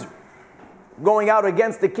 sometimes going out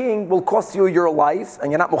against the king will cost you your life,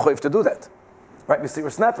 and you're not mechuyev to do that. Right?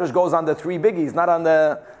 Mesiras Nefesh goes on the three biggies, not on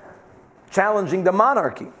the challenging the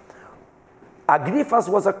monarchy. Agrippas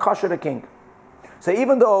was a kosher king. So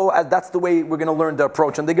even though, that's the way we're going to learn the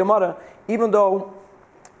approach in the Gemara, even though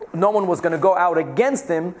no one was going to go out against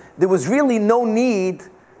him, there was really no need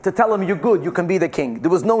to tell him, you're good, you can be the king.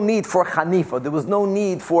 There was no need for Hanifa. There was no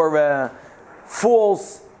need for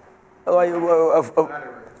false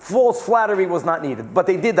flattery was not needed. But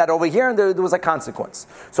they did that over here, and there was a consequence.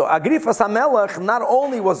 So Agrippas HaMelech not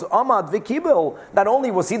only was Amad V'Kibel, not only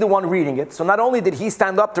was he the one reading it, so not only did he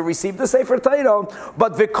stand up to receive the Sefer Torah,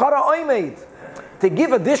 but V'Kara Oimed, to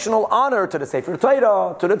give additional honor to the Sefer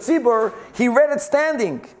Torah, to the Tzibur, he read it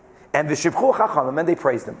standing. And V'Shivchu Chachamim, and they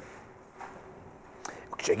praised him.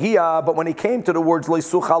 But when he came to the words,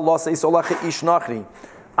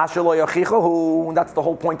 Asher lo yachichahu, and that's the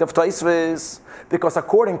whole point of Tosfos. Because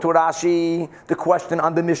according to Rashi, the question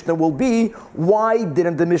on the Mishnah will be, why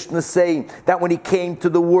didn't the Mishnah say that when he came to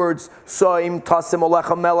the words, Soim tasim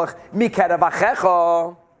olecha melech mikerev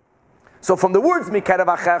achecha? So from the words mikerev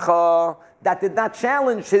achecha, that did not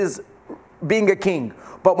challenge his being a king.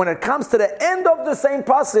 But when it comes to the end of the same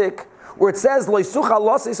pasuk, where it says,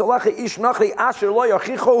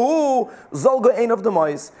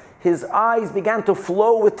 his eyes began to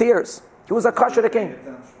flow with tears. He was a kosher king.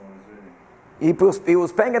 He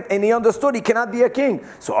was paying it, and he understood he cannot be a king.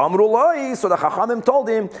 So Amrullah, so the Chachamim told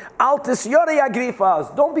him, Al tisyore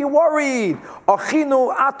agrifas, don't be worried.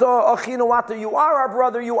 Achinu ata, you are our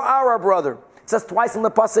brother, you are our brother. It says twice in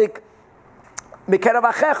the pasuk, Mikerev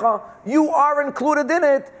achecha, you are included in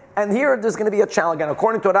it. And here there's going to be a challenge. And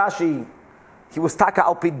according to Rashi, he was taka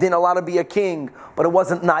al pidin, allowed to be a king, but it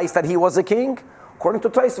wasn't nice that he was a king. According to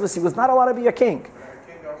Tosfos, he was not allowed to be a king. A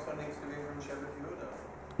king also needs to be from Shevet Yehuda.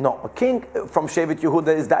 No, a king from Shevet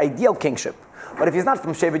Yehuda is the ideal kingship. But if he's not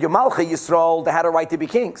from Shevet Yemalchi Yisrael, they had a right to be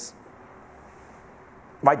kings.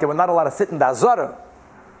 Right? They were not allowed to sit in the Azara.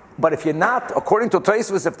 But if you're not, according to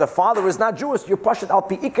Tosfos, if the father is not Jewish, you're pashat al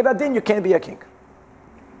pi ikar adin, you can't be a king.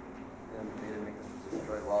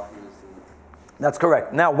 That's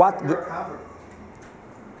correct. Now what?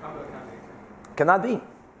 Cannot be.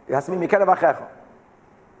 It has to be mikerev achecha.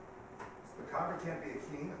 The convert can't be a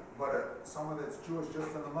king, but someone that's Jewish just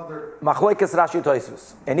from the mother. Machlokes Rashi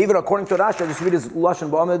Tosfos. And even according to Rashi, I just read his Lashon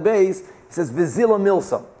Ba'amid Beis, he says v'zila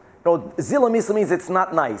milsa. No, zila milsa means it's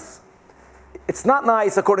not nice. It's not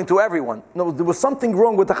nice according to everyone. No, there was something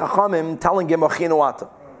wrong with the Chachamim telling him achinu ata.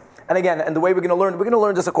 And again, and the way we're going to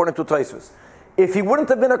learn this according to Tosfos. If he wouldn't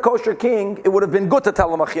have been a kosher king, it would have been good to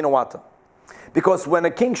tell him achinu ata. Because when a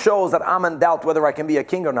king shows that I'm in doubt whether I can be a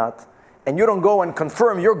king or not, and you don't go and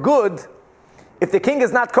confirm you're good, if the king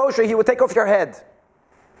is not kosher, he would take off your head.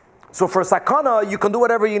 So for sakana, you can do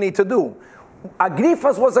whatever you need to do.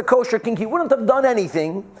 Agrifas was a kosher king. He wouldn't have done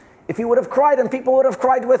anything if he would have cried and people would have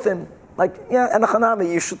cried with him. Like, yeah, and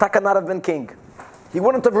you should not have been king. He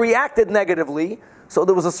wouldn't have reacted negatively. So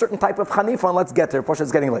there was a certain type of chanifa, and let's get there. Posha,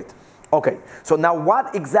 it's getting late. Okay, so now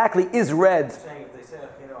what exactly is read? Saying if they say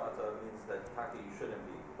achinu ata means that taki you shouldn't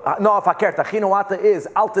be. No, if akert, achinu ata is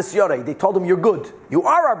al tisyore. They told him you're good. You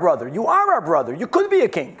are our brother. You are our brother. You could be a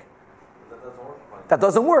king. That doesn't work. That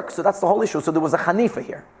doesn't work. So that's the whole issue. So there was a chanifa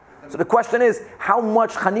here. So the question is, how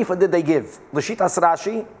much chanifa did they give? L'shitas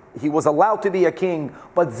Rashi, he was allowed to be a king,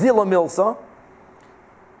 but zila milsa.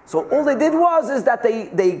 So all they did is that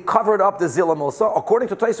they covered up the zila milsa. According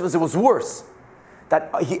to Tosfos, it was worse. That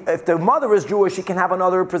if the mother is Jewish, she can have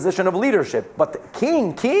another position of leadership. But the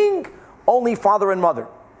king, only father and mother.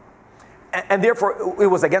 And therefore, it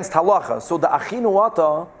was against halacha. So the achinu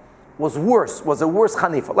ata was a worse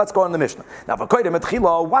chanifa. Let's go on the Mishnah. Now,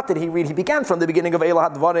 what did he read? He began from the beginning of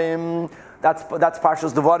Eila HaDvarim. That's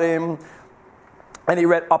Parshas Dvarim. And he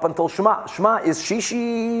read up until Shema. Shema is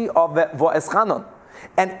Shishi of Vo'eschanon.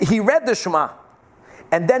 And he read the Shema.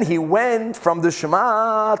 And then he went from the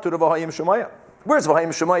Shema to the V'hayim Shemaya. Where's V'hayim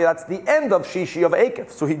Shemaya? That's the end of Shishi of Ekev.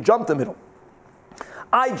 So he jumped the middle.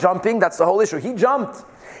 I jumping, that's the whole issue. He jumped.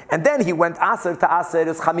 And then he went Aser to Aser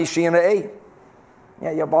is Chamishi and Re'eh.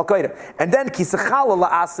 Yeah, Balkoida. And then Kisachala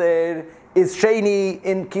la'aser is Sheni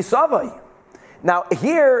in Kisavai. Now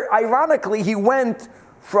here, ironically, he went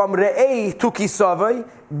from Re'eh to Kisavai,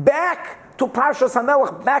 back to Parshas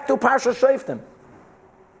HaMelech, back to Parshas Shoftim.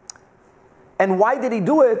 And why did he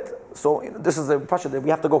do it? So this is a pasha that we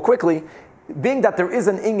have to go quickly. Being that there is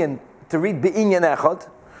an inyan to read Be'inyan Echad,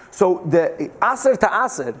 so the Aser to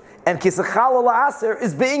Aser and Kisachala la'aser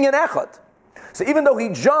is Be'inyan Echad. So even though he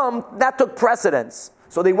jumped, that took precedence.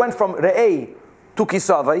 So they went from Re'eh to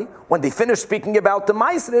Kisavai. When they finished speaking about the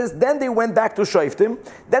Maisres, then they went back to Shoftim.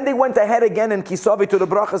 Then they went ahead again in Kisavai to the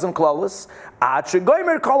Brachas and Klaus.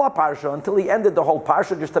 Until he ended the whole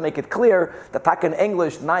Parsha, just to make it clear, the tak in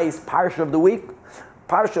English, nice Parsha of the week.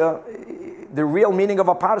 Parsha, the real meaning of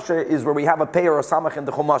a Parsha is where we have a pei or a samach in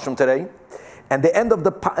the Chumashim today. And the end of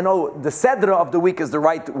the Sedra of the week is the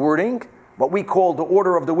right wording. What we call the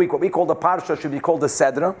order of the week, what we call the Parsha should be called the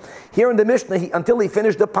Sedra. Here in the Mishnah, until he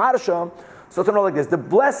finished the Parsha, so to know like this, the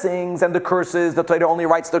blessings and the curses, the Torah only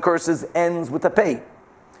writes the curses, ends with the pei.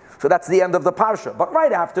 So that's the end of the Parsha. But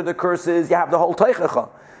right after the curses, you have the whole Teichecha,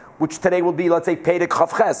 which today will be, let's say, Pei de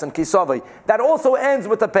Chavches and Kisavai. That also ends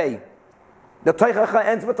with the pei. The Teichecha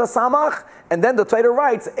ends with the Samach, and then the Torah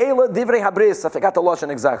writes, Eila Divrei Habris. I forgot the Lashon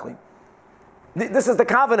exactly. This is the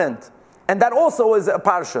covenant. And that also is a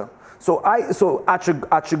Parsha. So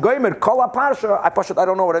Achigoymer Kol Parsha, I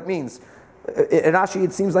don't know what it means. In Rashi,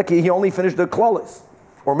 it seems like he only finished the Klolis.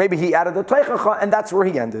 Or maybe he added the Teichacha, and that's where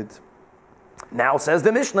he ended. Now says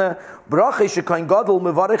the Mishnah, bracha shekoin gadol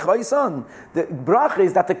mevarech haisan. The bracha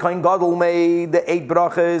is that the koin gadol made the 8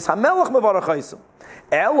 brachas. Hamelach mevarech haisan.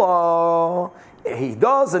 Ella, he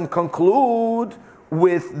doesn't conclude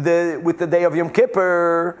with the day of Yom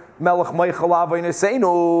Kippur. Melech meichel avayin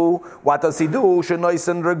eseinu. What does he do?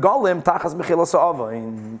 Shenoisen regalim tachas mechilas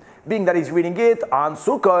avayin. Being that he's reading it on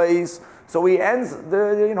Sukkos. So he ends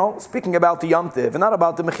speaking about the Yom Tiv and not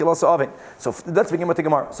about the Mechilas Avin. So let's begin with the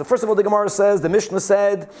Gemara. So first of all, the Gemara says, the Mishnah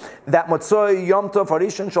said that Motzoi Yom Tov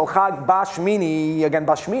Harishon Shel Chag Bashmini. Again,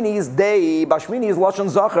 Bashmini is day. Bashmini is Lashon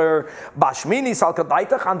Zacher. Bashmini Salka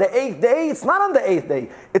Daitach on the 8th day. It's not on the 8th day.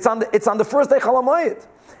 It's on the first day Chalamayit.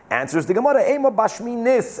 Answers the Gemara, Ema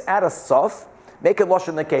Bashminis at a Sof. Make it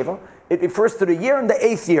Lashon Nekeva. It refers to the year in the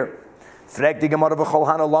 8th year. Why did the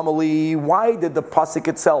pasuk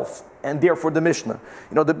itself, and therefore the Mishnah?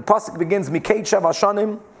 The pasuk begins Mikei Shav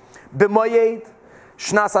Hashanim, B'Moyed,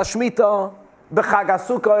 Shnas Hashmita, B'Chag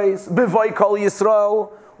HaSukkos, B'Voy Kol Yisrael.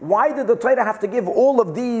 Why did the Torah have to give all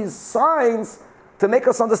of these signs to make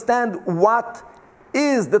us understand what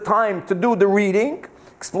is the time to do the reading?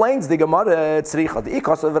 Explains the Gemara, Tzricha, the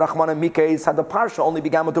Ikos of Rachmana Mikates, had the Parsha only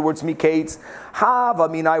began with the words Mikates.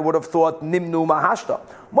 I would have thought Nimnu Mahashta.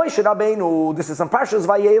 Moshe Rabbeinu, this is in Parshas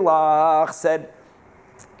Vayelach, said,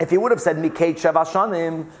 if he would have said Mikate Shav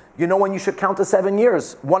Hashanim, when you should count to 7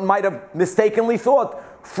 years. One might have mistakenly thought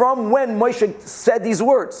from when Moshe said these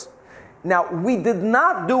words. Now, we did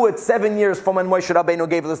not do it 7 years from when Moshe Rabbeinu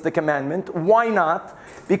gave us the commandment. Why not?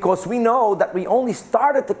 Because we know that we only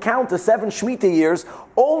started to count the 7 Shemitah years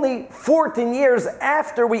only 14 years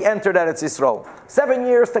after we entered Eretz Yisrael. 7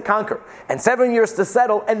 years to conquer, and 7 years to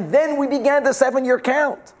settle, and then we began the 7-year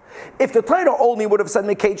count. If the Torah only would have said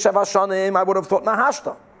Mikate Shav Hashanim, I would have thought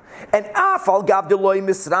Nahashta. And Afal Gav Deloi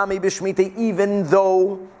Misrami B'Shmitah, even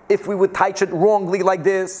though if we would touch it wrongly like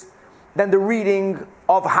this, then the reading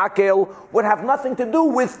of Hakel would have nothing to do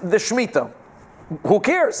with the Shemitah. Who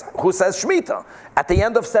cares? Who says Shemitah? At the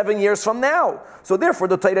end of 7 years from now. So therefore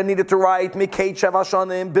the Torah needed to write Mikate Shav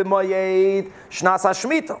Hashanim B'Moyed Shnas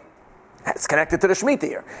HaShemitah. It's connected to the Shemitah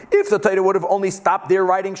year. If the Torah would have only stopped there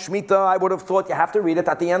writing Shemitah, I would have thought you have to read it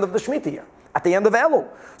at the end of the Shemitah year, at the end of Elul.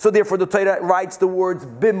 So therefore the Torah writes the words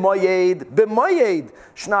B'Moyed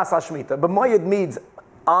Shnas HaShemitah. B'Moyed means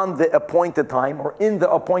on the appointed time or in the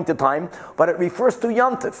appointed time, but it refers to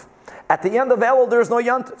Yantiv. At the end of Elul, there is no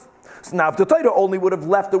Yantiv. So now, if the Torah only would have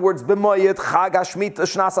left the words B'Moyed, Chag HaShemitah,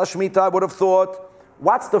 Shnas HaShemitah, I would have thought,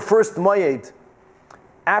 what's the first Moyed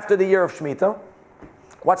after the year of Shemitah?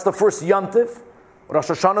 What's the first Yantiv? Rosh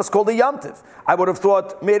Hashanah is called a Yantiv. I would have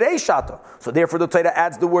thought Mirei Shata. So therefore the Torah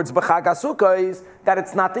adds the words B'Chag HaSukkos, that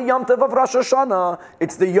it's not the Yantiv of Rosh Hashanah,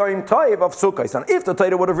 it's the Yom Tov of Sukkos. And if the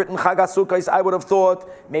Torah would have written Chag HaSukkos, I would have thought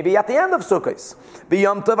maybe at the end of Sukkos.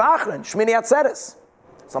 B'Yom Tov Achron, Shmini Atzeres.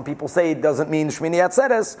 Some people say it doesn't mean Shmini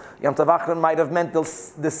Atzeres. Yom Tov Achron might have meant the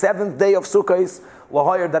 7th day of Sukkos.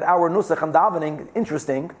 L'hoyer that our Nusach and Davening,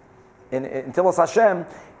 interesting, in Tilas Hashem,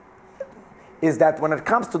 is that when it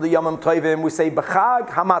comes to the Yom Tovim, we say B'Chag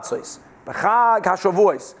HaMatzos, B'Chag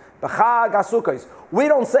HaShavuos, B'Chag HaSukkos. We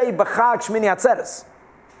don't say B'Chag Shmini Atzeres.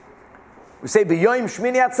 We say B'Yom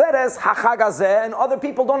Shmini Atzeres HaChag Hazeh, and other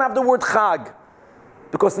people don't have the word Chag.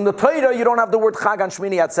 Because in the Torah, you don't have the word Chag on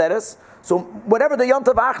Shmini Atzeres. So whatever the Yom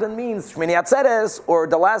Tov Achron means, Shmini Atzeres, or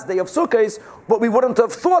the last day of Sukkos, but we wouldn't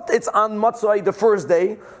have thought it's on Matzai, the first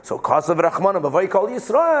day. So Kasav Rachmana B'Vay Kol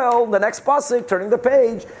Yisrael, the next pasuk, turning the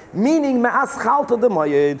page, meaning Me'as Chalta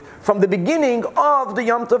D'Mayed, from the beginning of the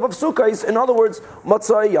Yom Tov of Sukkos, in other words,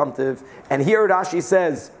 Matzai Yom Tov. And here Rashi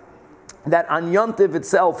says that on Yom Tov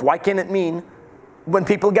itself, why can't it mean when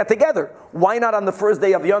people get together? Why not on the first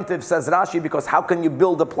day of Yom Tov, says Rashi, because how can you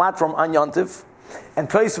build a platform on Yom Tov? And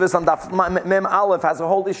Tosfos on Daf Mem Aleph has a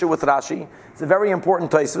whole issue with Rashi. It's a very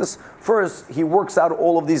important Tosfos. First, he works out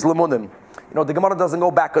all of these lemunim. The Gemara doesn't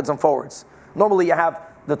go backwards and forwards. Normally you have,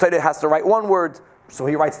 the Torah has to write one word, so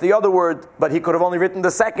he writes the other word, but he could have only written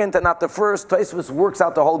the second and not the first. Tosfos works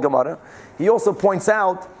out the whole Gemara. He also points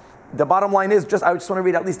out, the bottom line is, I just want to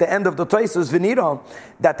read at least the end of the Tosfos, V'nira,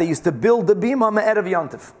 that they used to build the bima me'erev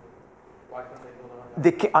Yantiv. Why can't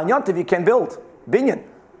they build On Yantiv you can build binyan.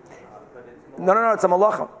 No, it's a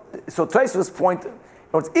malacha. So Tosfos point,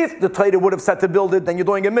 if the Torah would have said to build it, then you're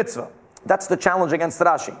doing a mitzvah. That's the challenge against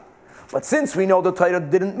Rashi. But since we know the Torah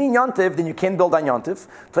didn't mean Yantiv, then you can't build on Yantiv.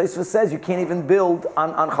 Tosfos says you can't even build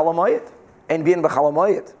on Chalamayit. And being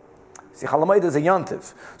b'Chalamayit. See, Chalamayit is a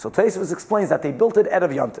Yantiv. So Tosfos explains that they built it out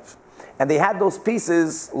of Yantiv. And they had those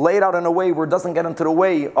pieces laid out in a way where it doesn't get into the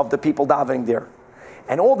way of the people davening there.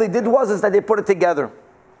 And all they did was that they put it together.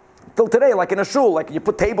 Till today, like in a shul, like you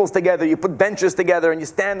put tables together, you put benches together, and you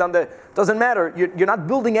stand on the. Doesn't matter. You're not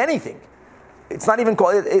building anything. It's not even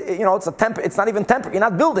called. It's a temp. It's not even temporary. You're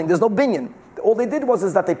not building. There's no binyan. All they did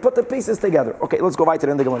was that they put the pieces together. Okay, let's go weiter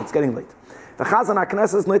in the Gemara. It's getting late. The Chazan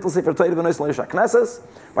HaKnesses noitel sefer Torah v'noisel Eish HaKnesses.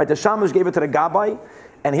 Right, the Shamash gave it to the Gabbai,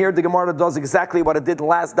 and here the Gemara does exactly what it did in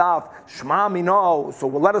last daf. Shema mino. So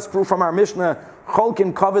let us prove from our Mishnah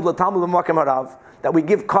Cholkin Kavod LeTalmud B'Makom HaRav, that we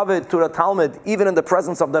give kavod to the Talmud even in the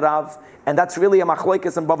presence of the Rav, and that's really a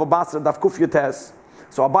machlokes in Bava Basra Daf Kuf Yutes.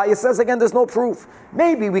 So Abaye says again, there's no proof.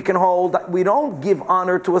 Maybe we can hold that we don't give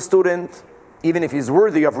honor to a student, even if he's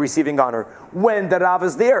worthy of receiving honor, when the Rav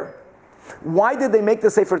is there. Why did they make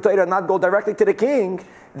the Sefer Torah not go directly to the king?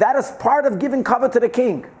 That is part of giving kavod to the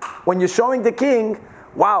king. When you're showing the king,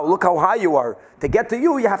 wow, look how high you are. To get to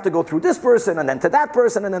you, you have to go through this person, and then to that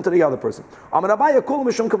person, and then to the other person. That's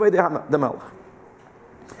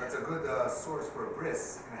a good source for a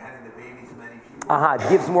bris, and handing the baby to many people. It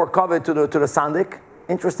gives more kavod to the sandik.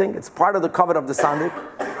 Interesting. It's part of the kavod of the sandik.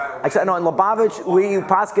 Actually, no, in Lubavitch, we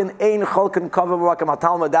paskin ein cholken kavod b'makom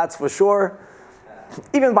haTalmud. That's for sure.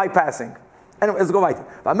 Even by passing. Anyway, let's go weiter.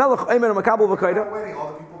 Wedding, all the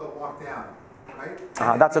people that walk down, right?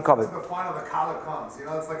 That's a kavod. The final, the kala comes.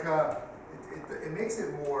 It's like it makes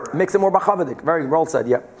it more. It makes it more bachavadik. Very well said.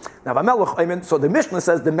 Yeah. Now, so the Mishnah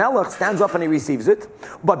says the melech stands up and he receives it,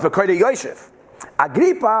 but v'koyde Yosef,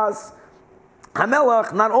 Agrippas,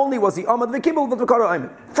 Hamelech, not only was he Amad v'kibul, but v'koyde Ayman.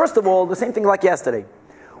 First of all, the same thing like yesterday.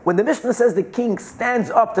 When the Mishnah says the king stands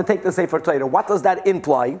up to take the Sefer Torah, what does that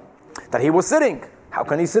imply? That he was sitting. How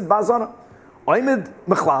can he sit ba'azara? Oimid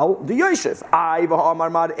Mechlal the Yosef. I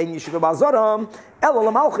v'ha'amar mar en yeshiva ba'azaram elo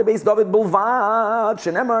l'malchi beis David bulvad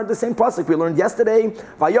shenemar, the same pasuk we learned yesterday.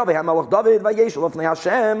 Vayaveh ha'melech David vayeshel l'fnei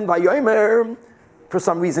Hashem vayomer. For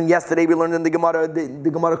some reason yesterday we learned in the Gemara, the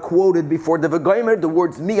Gemara quoted before the v'gomer the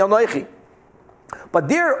words mi anoichi. But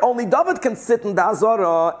there only David can sit in the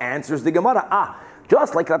Azara. Answers the Gemara.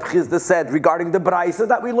 Just like Rab Chizda said regarding the Braisa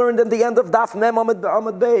that we learned in the end of Daf Mem Amud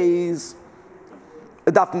Beis.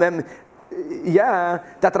 Daf Mem,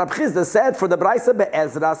 that Rab Chizda said for the Braisa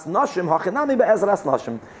be'ezras nashim hachinami be'ezras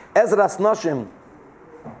nashim. Ezras nashim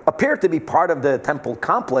appeared to be part of the temple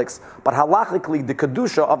complex, but halachically the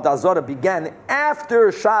kedusha of the Azara began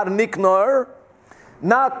after Shar Niknar,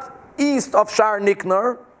 not east of Shar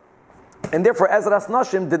Niknar. And therefore, Ezras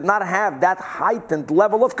Nashim did not have that heightened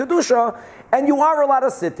level of Kedusha, and you are allowed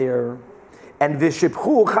to sit there. And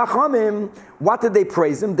Vishipchu Chachamim, what did they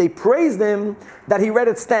praise him? They praised him that he read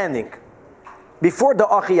it standing. Before the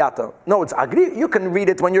Achiyata. No, it's Agri. You can read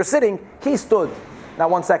it when you're sitting. He stood. Now,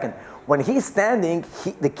 1 second. When he's standing,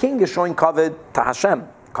 the king is showing kavod to Hashem,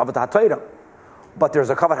 kavod to HaTorah. But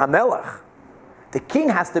there's a kavod HaMelech. The king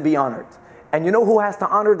has to be honored. And you know who has to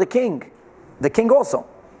honor the king? The king also.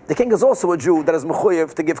 The king is also a Jew that is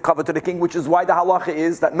mechuyev to give kavod to the king, which is why the halacha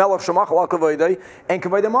is that melech shemachal al kavoidei and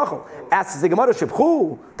kavoidei machal. Asks the Gemara,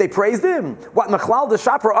 shibchu, they praised him. What mechlal the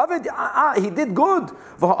shaper of it? He did good.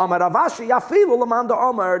 V'ha'amar Ravashi yafilu l'man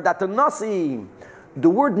da'amar, that the nasi, the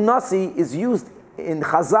word nasi is used in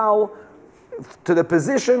Chazal to the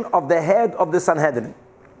position of the head of the Sanhedrin.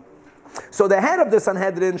 So the head of the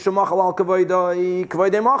Sanhedrin, shemachal al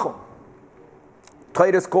kavoidei machal.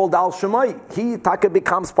 Torah is called Al Shemai. He taka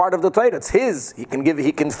becomes part of the Torah. It's his. He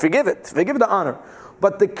can forgive the honor.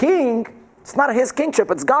 But the king, it's not his kingship,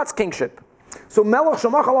 it's God's kingship. So Melech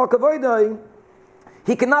Shemachal Al Kavoidai,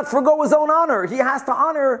 he cannot forgo his own honor. He has to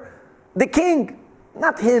honor the king,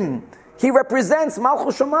 not him. He represents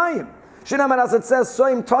Malchus Shemayim. Shinamar, as it says,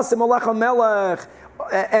 Soim Tasim Olecha Melech,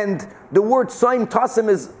 and the word Soim Tasim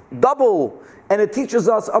is double. And it teaches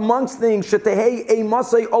us, amongst things, shetehei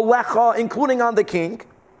eimasei olecha, including on the king.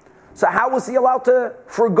 So how was he allowed to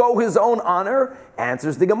forgo his own honor?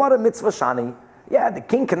 Answers the Gemara, mitzvah shani. Yeah, the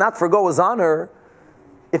king cannot forgo his honor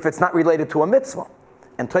if it's not related to a mitzvah.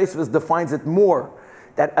 And Tosfos defines it more.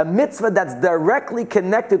 That a mitzvah that's directly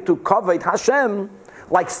connected to kavod Hashem,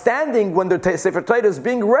 like standing when the Sefer Torah is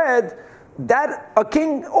being read, that a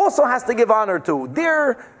king also has to give honor to.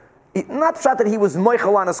 There, not shot that he was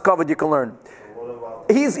moichel on his kavod, you can learn.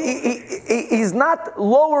 He's not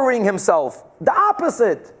lowering himself. The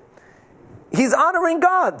opposite. He's honoring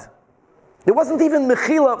God. There wasn't even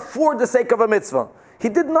mechila for the sake of a mitzvah. He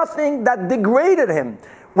did nothing that degraded him.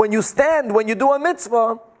 When you stand, when you do a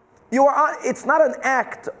mitzvah, it's not an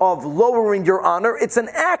act of lowering your honor. It's an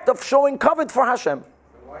act of showing kavod for Hashem.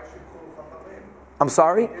 I'm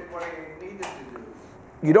sorry?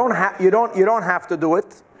 You don't have to do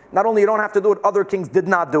it. Not only you don't have to do it, other kings did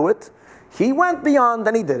not do it. He went beyond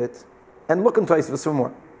and he did it. And look in Tosfos for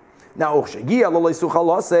more. Now, so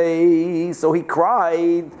he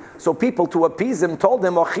cried. So people, to appease him, told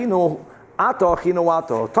him, Achinu ato, achinu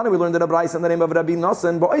ato. Tani, we learned in a brayso in the name of Rabbi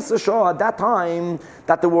Nosson, but at that time,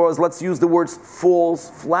 that there was, let's use the words false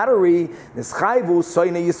flattery, the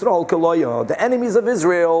enemies of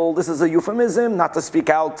Israel, this is a euphemism, not to speak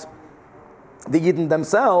out the Yidden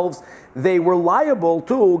themselves, they were liable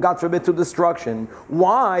to, God forbid, to destruction.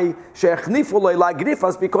 Why?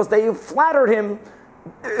 Because they flattered him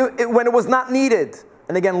when it was not needed.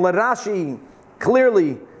 And again, Rashi,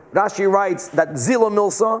 clearly, Rashi writes that Zila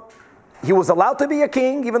Milsa, he was allowed to be a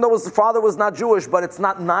king, even though his father was not Jewish, but it's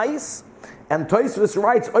not nice. And Tosfos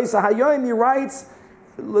writes, Oisa Hayoim, he writes,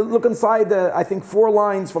 look inside, I think 4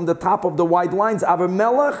 lines from the top of the wide lines,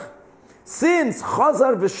 Avimelech, since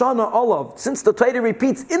Chazar V'Shana Olav, since the Torah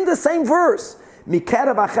repeats in the same verse,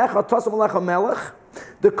 Mikerev Achecha Tosam Lecha Melech,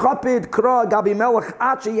 the Kapid Kra Gabi Melech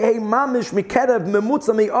Achi Yehi Mamish Mikerev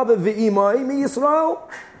Memutza Me'Aviv V'Imai Yisrael,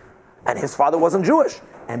 and his father wasn't Jewish.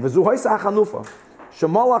 And V'Zuhoysa Achanufa,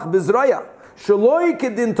 Shemalach Bizraya, Shaloi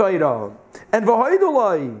Kedin Torah, and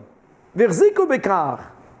V'Hoidoloi, V'Chziku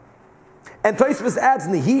B'Kach. And Tosfos adds,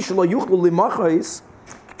 Nihi Shalo Yuchlu Limachais,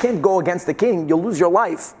 you can't go against the king, you'll lose your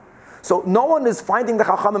life. So no one is finding the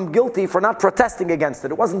Chachamim guilty for not protesting against it.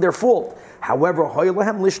 It wasn't their fault. However,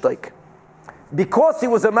 because he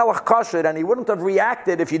was a Melech Kasher and he wouldn't have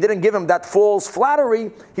reacted if you didn't give him that false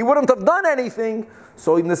flattery, he wouldn't have done anything.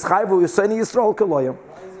 So in this Chayvu Yisrael Yisrael Keloyim.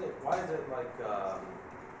 Why is it like,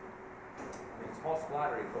 it's false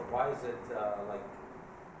flattery, but why is it like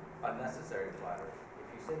unnecessary flattery?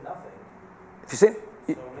 If you say nothing. If you say.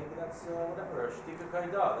 So maybe that's whatever. Shtika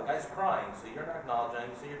kaida. The guy's crying, so you're not acknowledging.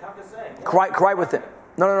 So you're talking saying. Yeah, cry with him.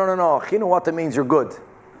 No. Chinuata means you're good.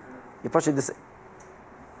 You push it this.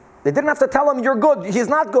 They didn't have to tell him you're good. He's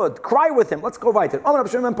not good. Cry with him. Let's go weiter.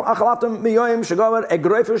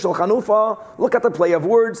 Look at the play of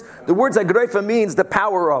words. The words agreifa means the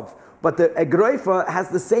power of. But the agreifa has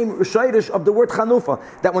the same shayrish of the word chanufa.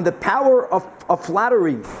 That when the power of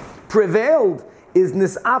flattery prevailed is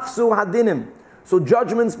nisafsu hadinim. So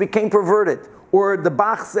judgments became perverted. Or the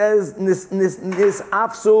Bach says,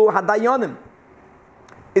 nisafsu hadayonim.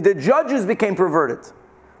 The judges became perverted.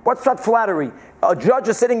 What's that flattery? A judge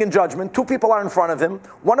is sitting in judgment. 2 people are in front of him.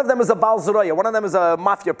 One of them is a Baal Zeraya. One of them is a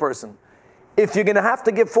mafia person. If you're going to have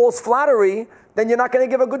to give false flattery, then you're not going to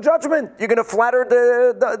give a good judgment. You're going to flatter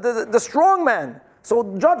the strong man.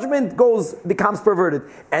 So judgment becomes perverted.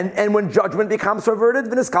 And when judgment becomes perverted,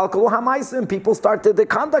 people start the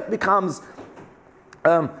conduct becomes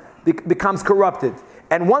corrupted.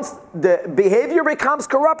 And once the behavior becomes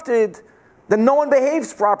corrupted, then no one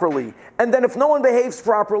behaves properly. And then if no one behaves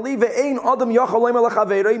properly, no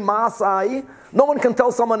one can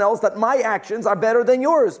tell someone else that my actions are better than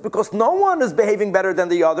yours, because no one is behaving better than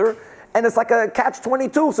the other. And it's like a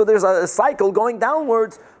catch-22, so there's a cycle going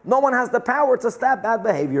downwards. No one has the power to stop bad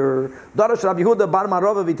behavior. Like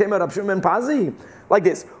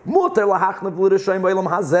this. We'll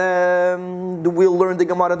learn the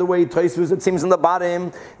Gemara the way Tosfos, it seems in the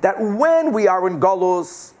bottom, that when we are in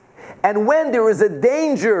Galus, and when there is a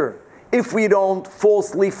danger, if we don't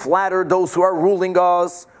falsely flatter those who are ruling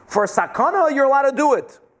us, for sakana, you're allowed to do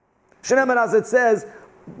it. Shneimar, as it says,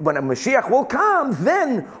 when a Mashiach will come,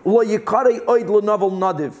 then lo yikarei oid lo navel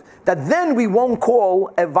nadiv. That then we won't call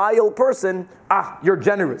a vile person, you're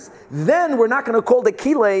generous. Then we're not going to call the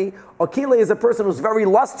kilei. A kilei is a person who's very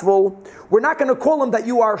lustful. We're not going to call him that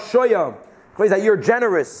you are shoya, that you're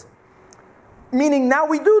generous. Meaning now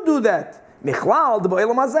we do that. Michlal, the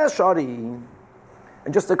Ba'elam Hazeh Shari.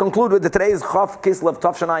 And just to conclude with today's Chav Kislev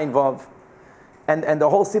Tafshan Ayin Vav, and the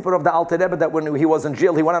whole sipur of the Alter Rebbe, that when he was in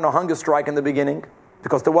jail, he went on a hunger strike in the beginning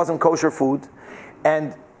because there wasn't kosher food,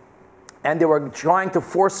 and they were trying to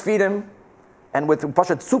force feed him, and with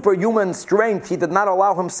Pashat superhuman strength, he did not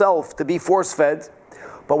allow himself to be force fed.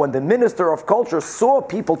 But when the minister of culture saw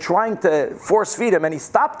people trying to force feed him, and he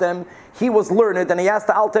stopped them, he was learned, and he asked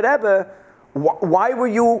the Alter Rebbe, why were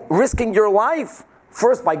you risking your life?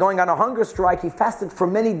 First, by going on a hunger strike, he fasted for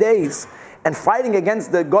many days and fighting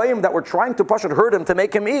against the goyim that were trying to push and hurt him to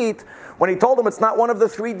make him eat, when he told them it's not one of the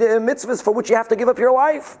 3 mitzvahs for which you have to give up your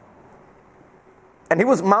life. And he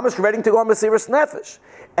was mamish ready to go on Mesiras Nefesh.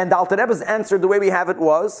 And the Alter Rebbe's answer, the way we have it,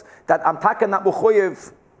 was that I'm taka not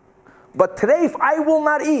mechuyev, but today I will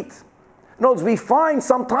not eat. Notice, we find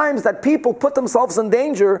sometimes that people put themselves in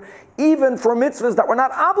danger even for mitzvahs that we're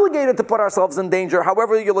not obligated to put ourselves in danger,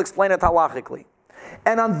 however you'll explain it halachically.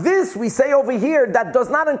 And on this, we say over here, that does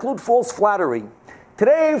not include false flattery.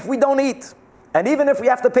 Today, if we don't eat, and even if we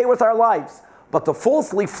have to pay with our lives, but to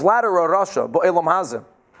falsely flatter a Rasha, Ba'elam Hazeh,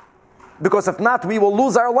 because if not, we will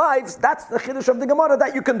lose our lives. That's the chiddush of the Gemara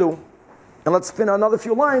that you can do. And let's spin another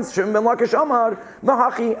few lines. Shimon ben Lakish Amar,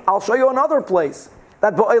 Mahachi, I'll show you another place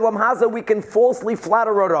that Ba'olam Haza we can falsely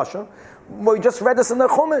flatter Rasha. We just read this in the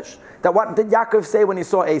Chumash. That what did Yaakov say when he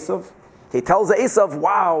saw Esav? He tells Esav,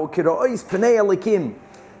 wow, kirois pnei elikim.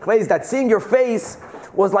 That seeing your face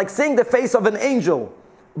was like seeing the face of an angel.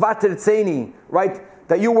 Vatirtzeni, right?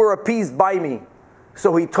 That you were appeased by me.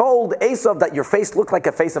 So he told Esav that your face looked like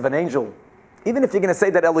a face of an angel. Even if you're going to say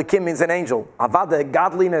that elikim means an angel. Avada,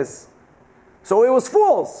 godliness. So it was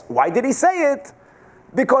false. Why did he say it?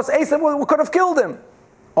 Because Esav could have killed him.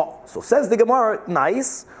 Oh, so says the Gemara,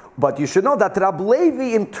 nice, but you should know that Rab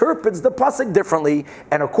Levi interprets the pasuk differently,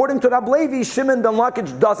 and according to Rab Levi, Shimon ben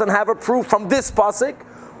Lakish doesn't have a proof from this pasuk,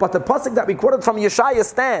 but the pasuk that we quoted from Yeshaya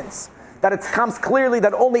stands. That it comes clearly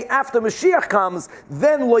that only after Mashiach comes,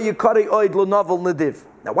 then lo yikari oid lo novel nediv.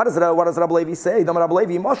 Now, what does Rab Levi say? This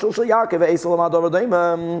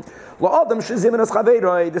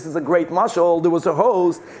is a great mashal. There was a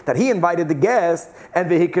host that he invited the guest,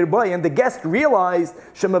 and the guest realized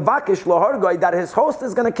that his host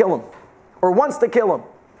is going to kill him, or wants to kill him.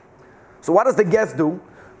 So what does the guest do?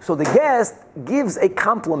 So the guest gives a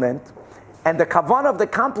compliment, and the kavanah of the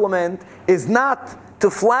compliment is not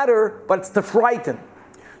to flatter, but it's to frighten.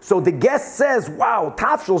 So the guest says, wow,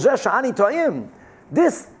 tafshil shani to'im.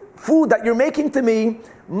 This food that you're making to me,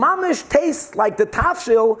 mamish tastes like the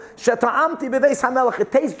tafshil sheta'amti beveis hamelech.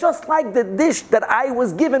 It tastes just like the dish that I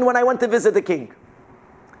was given when I went to visit the king.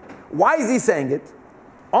 Why is he saying it?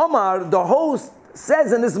 Omar, the host,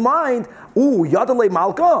 says in his mind, ooh, yadalei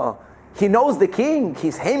malka. He knows the king.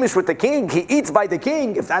 He's hamish with the king. He eats by the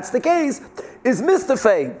king. If that's the case, is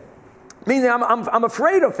mistafei. Meaning I'm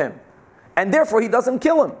afraid of him. And therefore he doesn't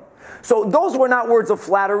kill him. So those were not words of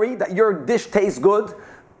flattery, that your dish tastes good.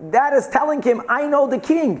 That is telling him, I know the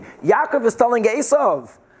king. Yaakov is telling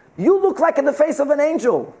Esav, you look like in the face of an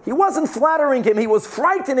angel. He wasn't flattering him, he was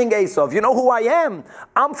frightening Esav. You know who I am?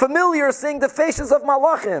 I'm familiar seeing the faces of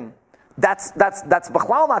Malachim. That's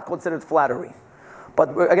B'chlal not considered flattery. But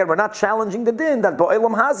again, we're not challenging the din that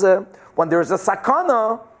Ba'olam Hazeh, when there's a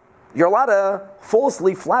sakana, you're allowed to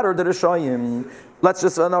falsely flatter the Rishayim. Let's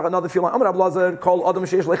just another few lines. Amar Ablazer called Adam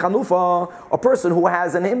Sheish Lechanufa, a person who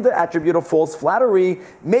has in him the attribute of false flattery.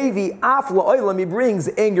 Maybe af la'olam, he brings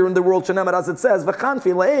anger in the world. Shenemar, as it says,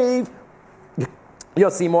 v'chanfi leiv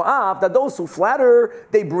yosimo af, that those who flatter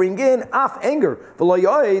they bring in af anger.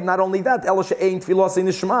 V'loyoy, not only that, el she'ein tfilos in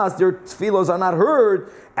nishmas, their tfilos are not heard,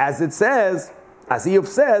 as it says. As Eob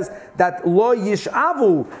says, that lo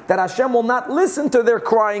yishavu, that Hashem will not listen to their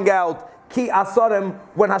crying out, ki asarim,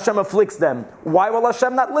 when Hashem afflicts them. Why will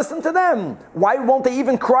Hashem not listen to them? Why won't they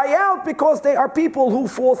even cry out? Because they are people who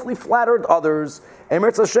falsely flattered others.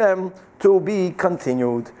 Eretz Hashem, to be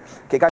continued. Okay, guys.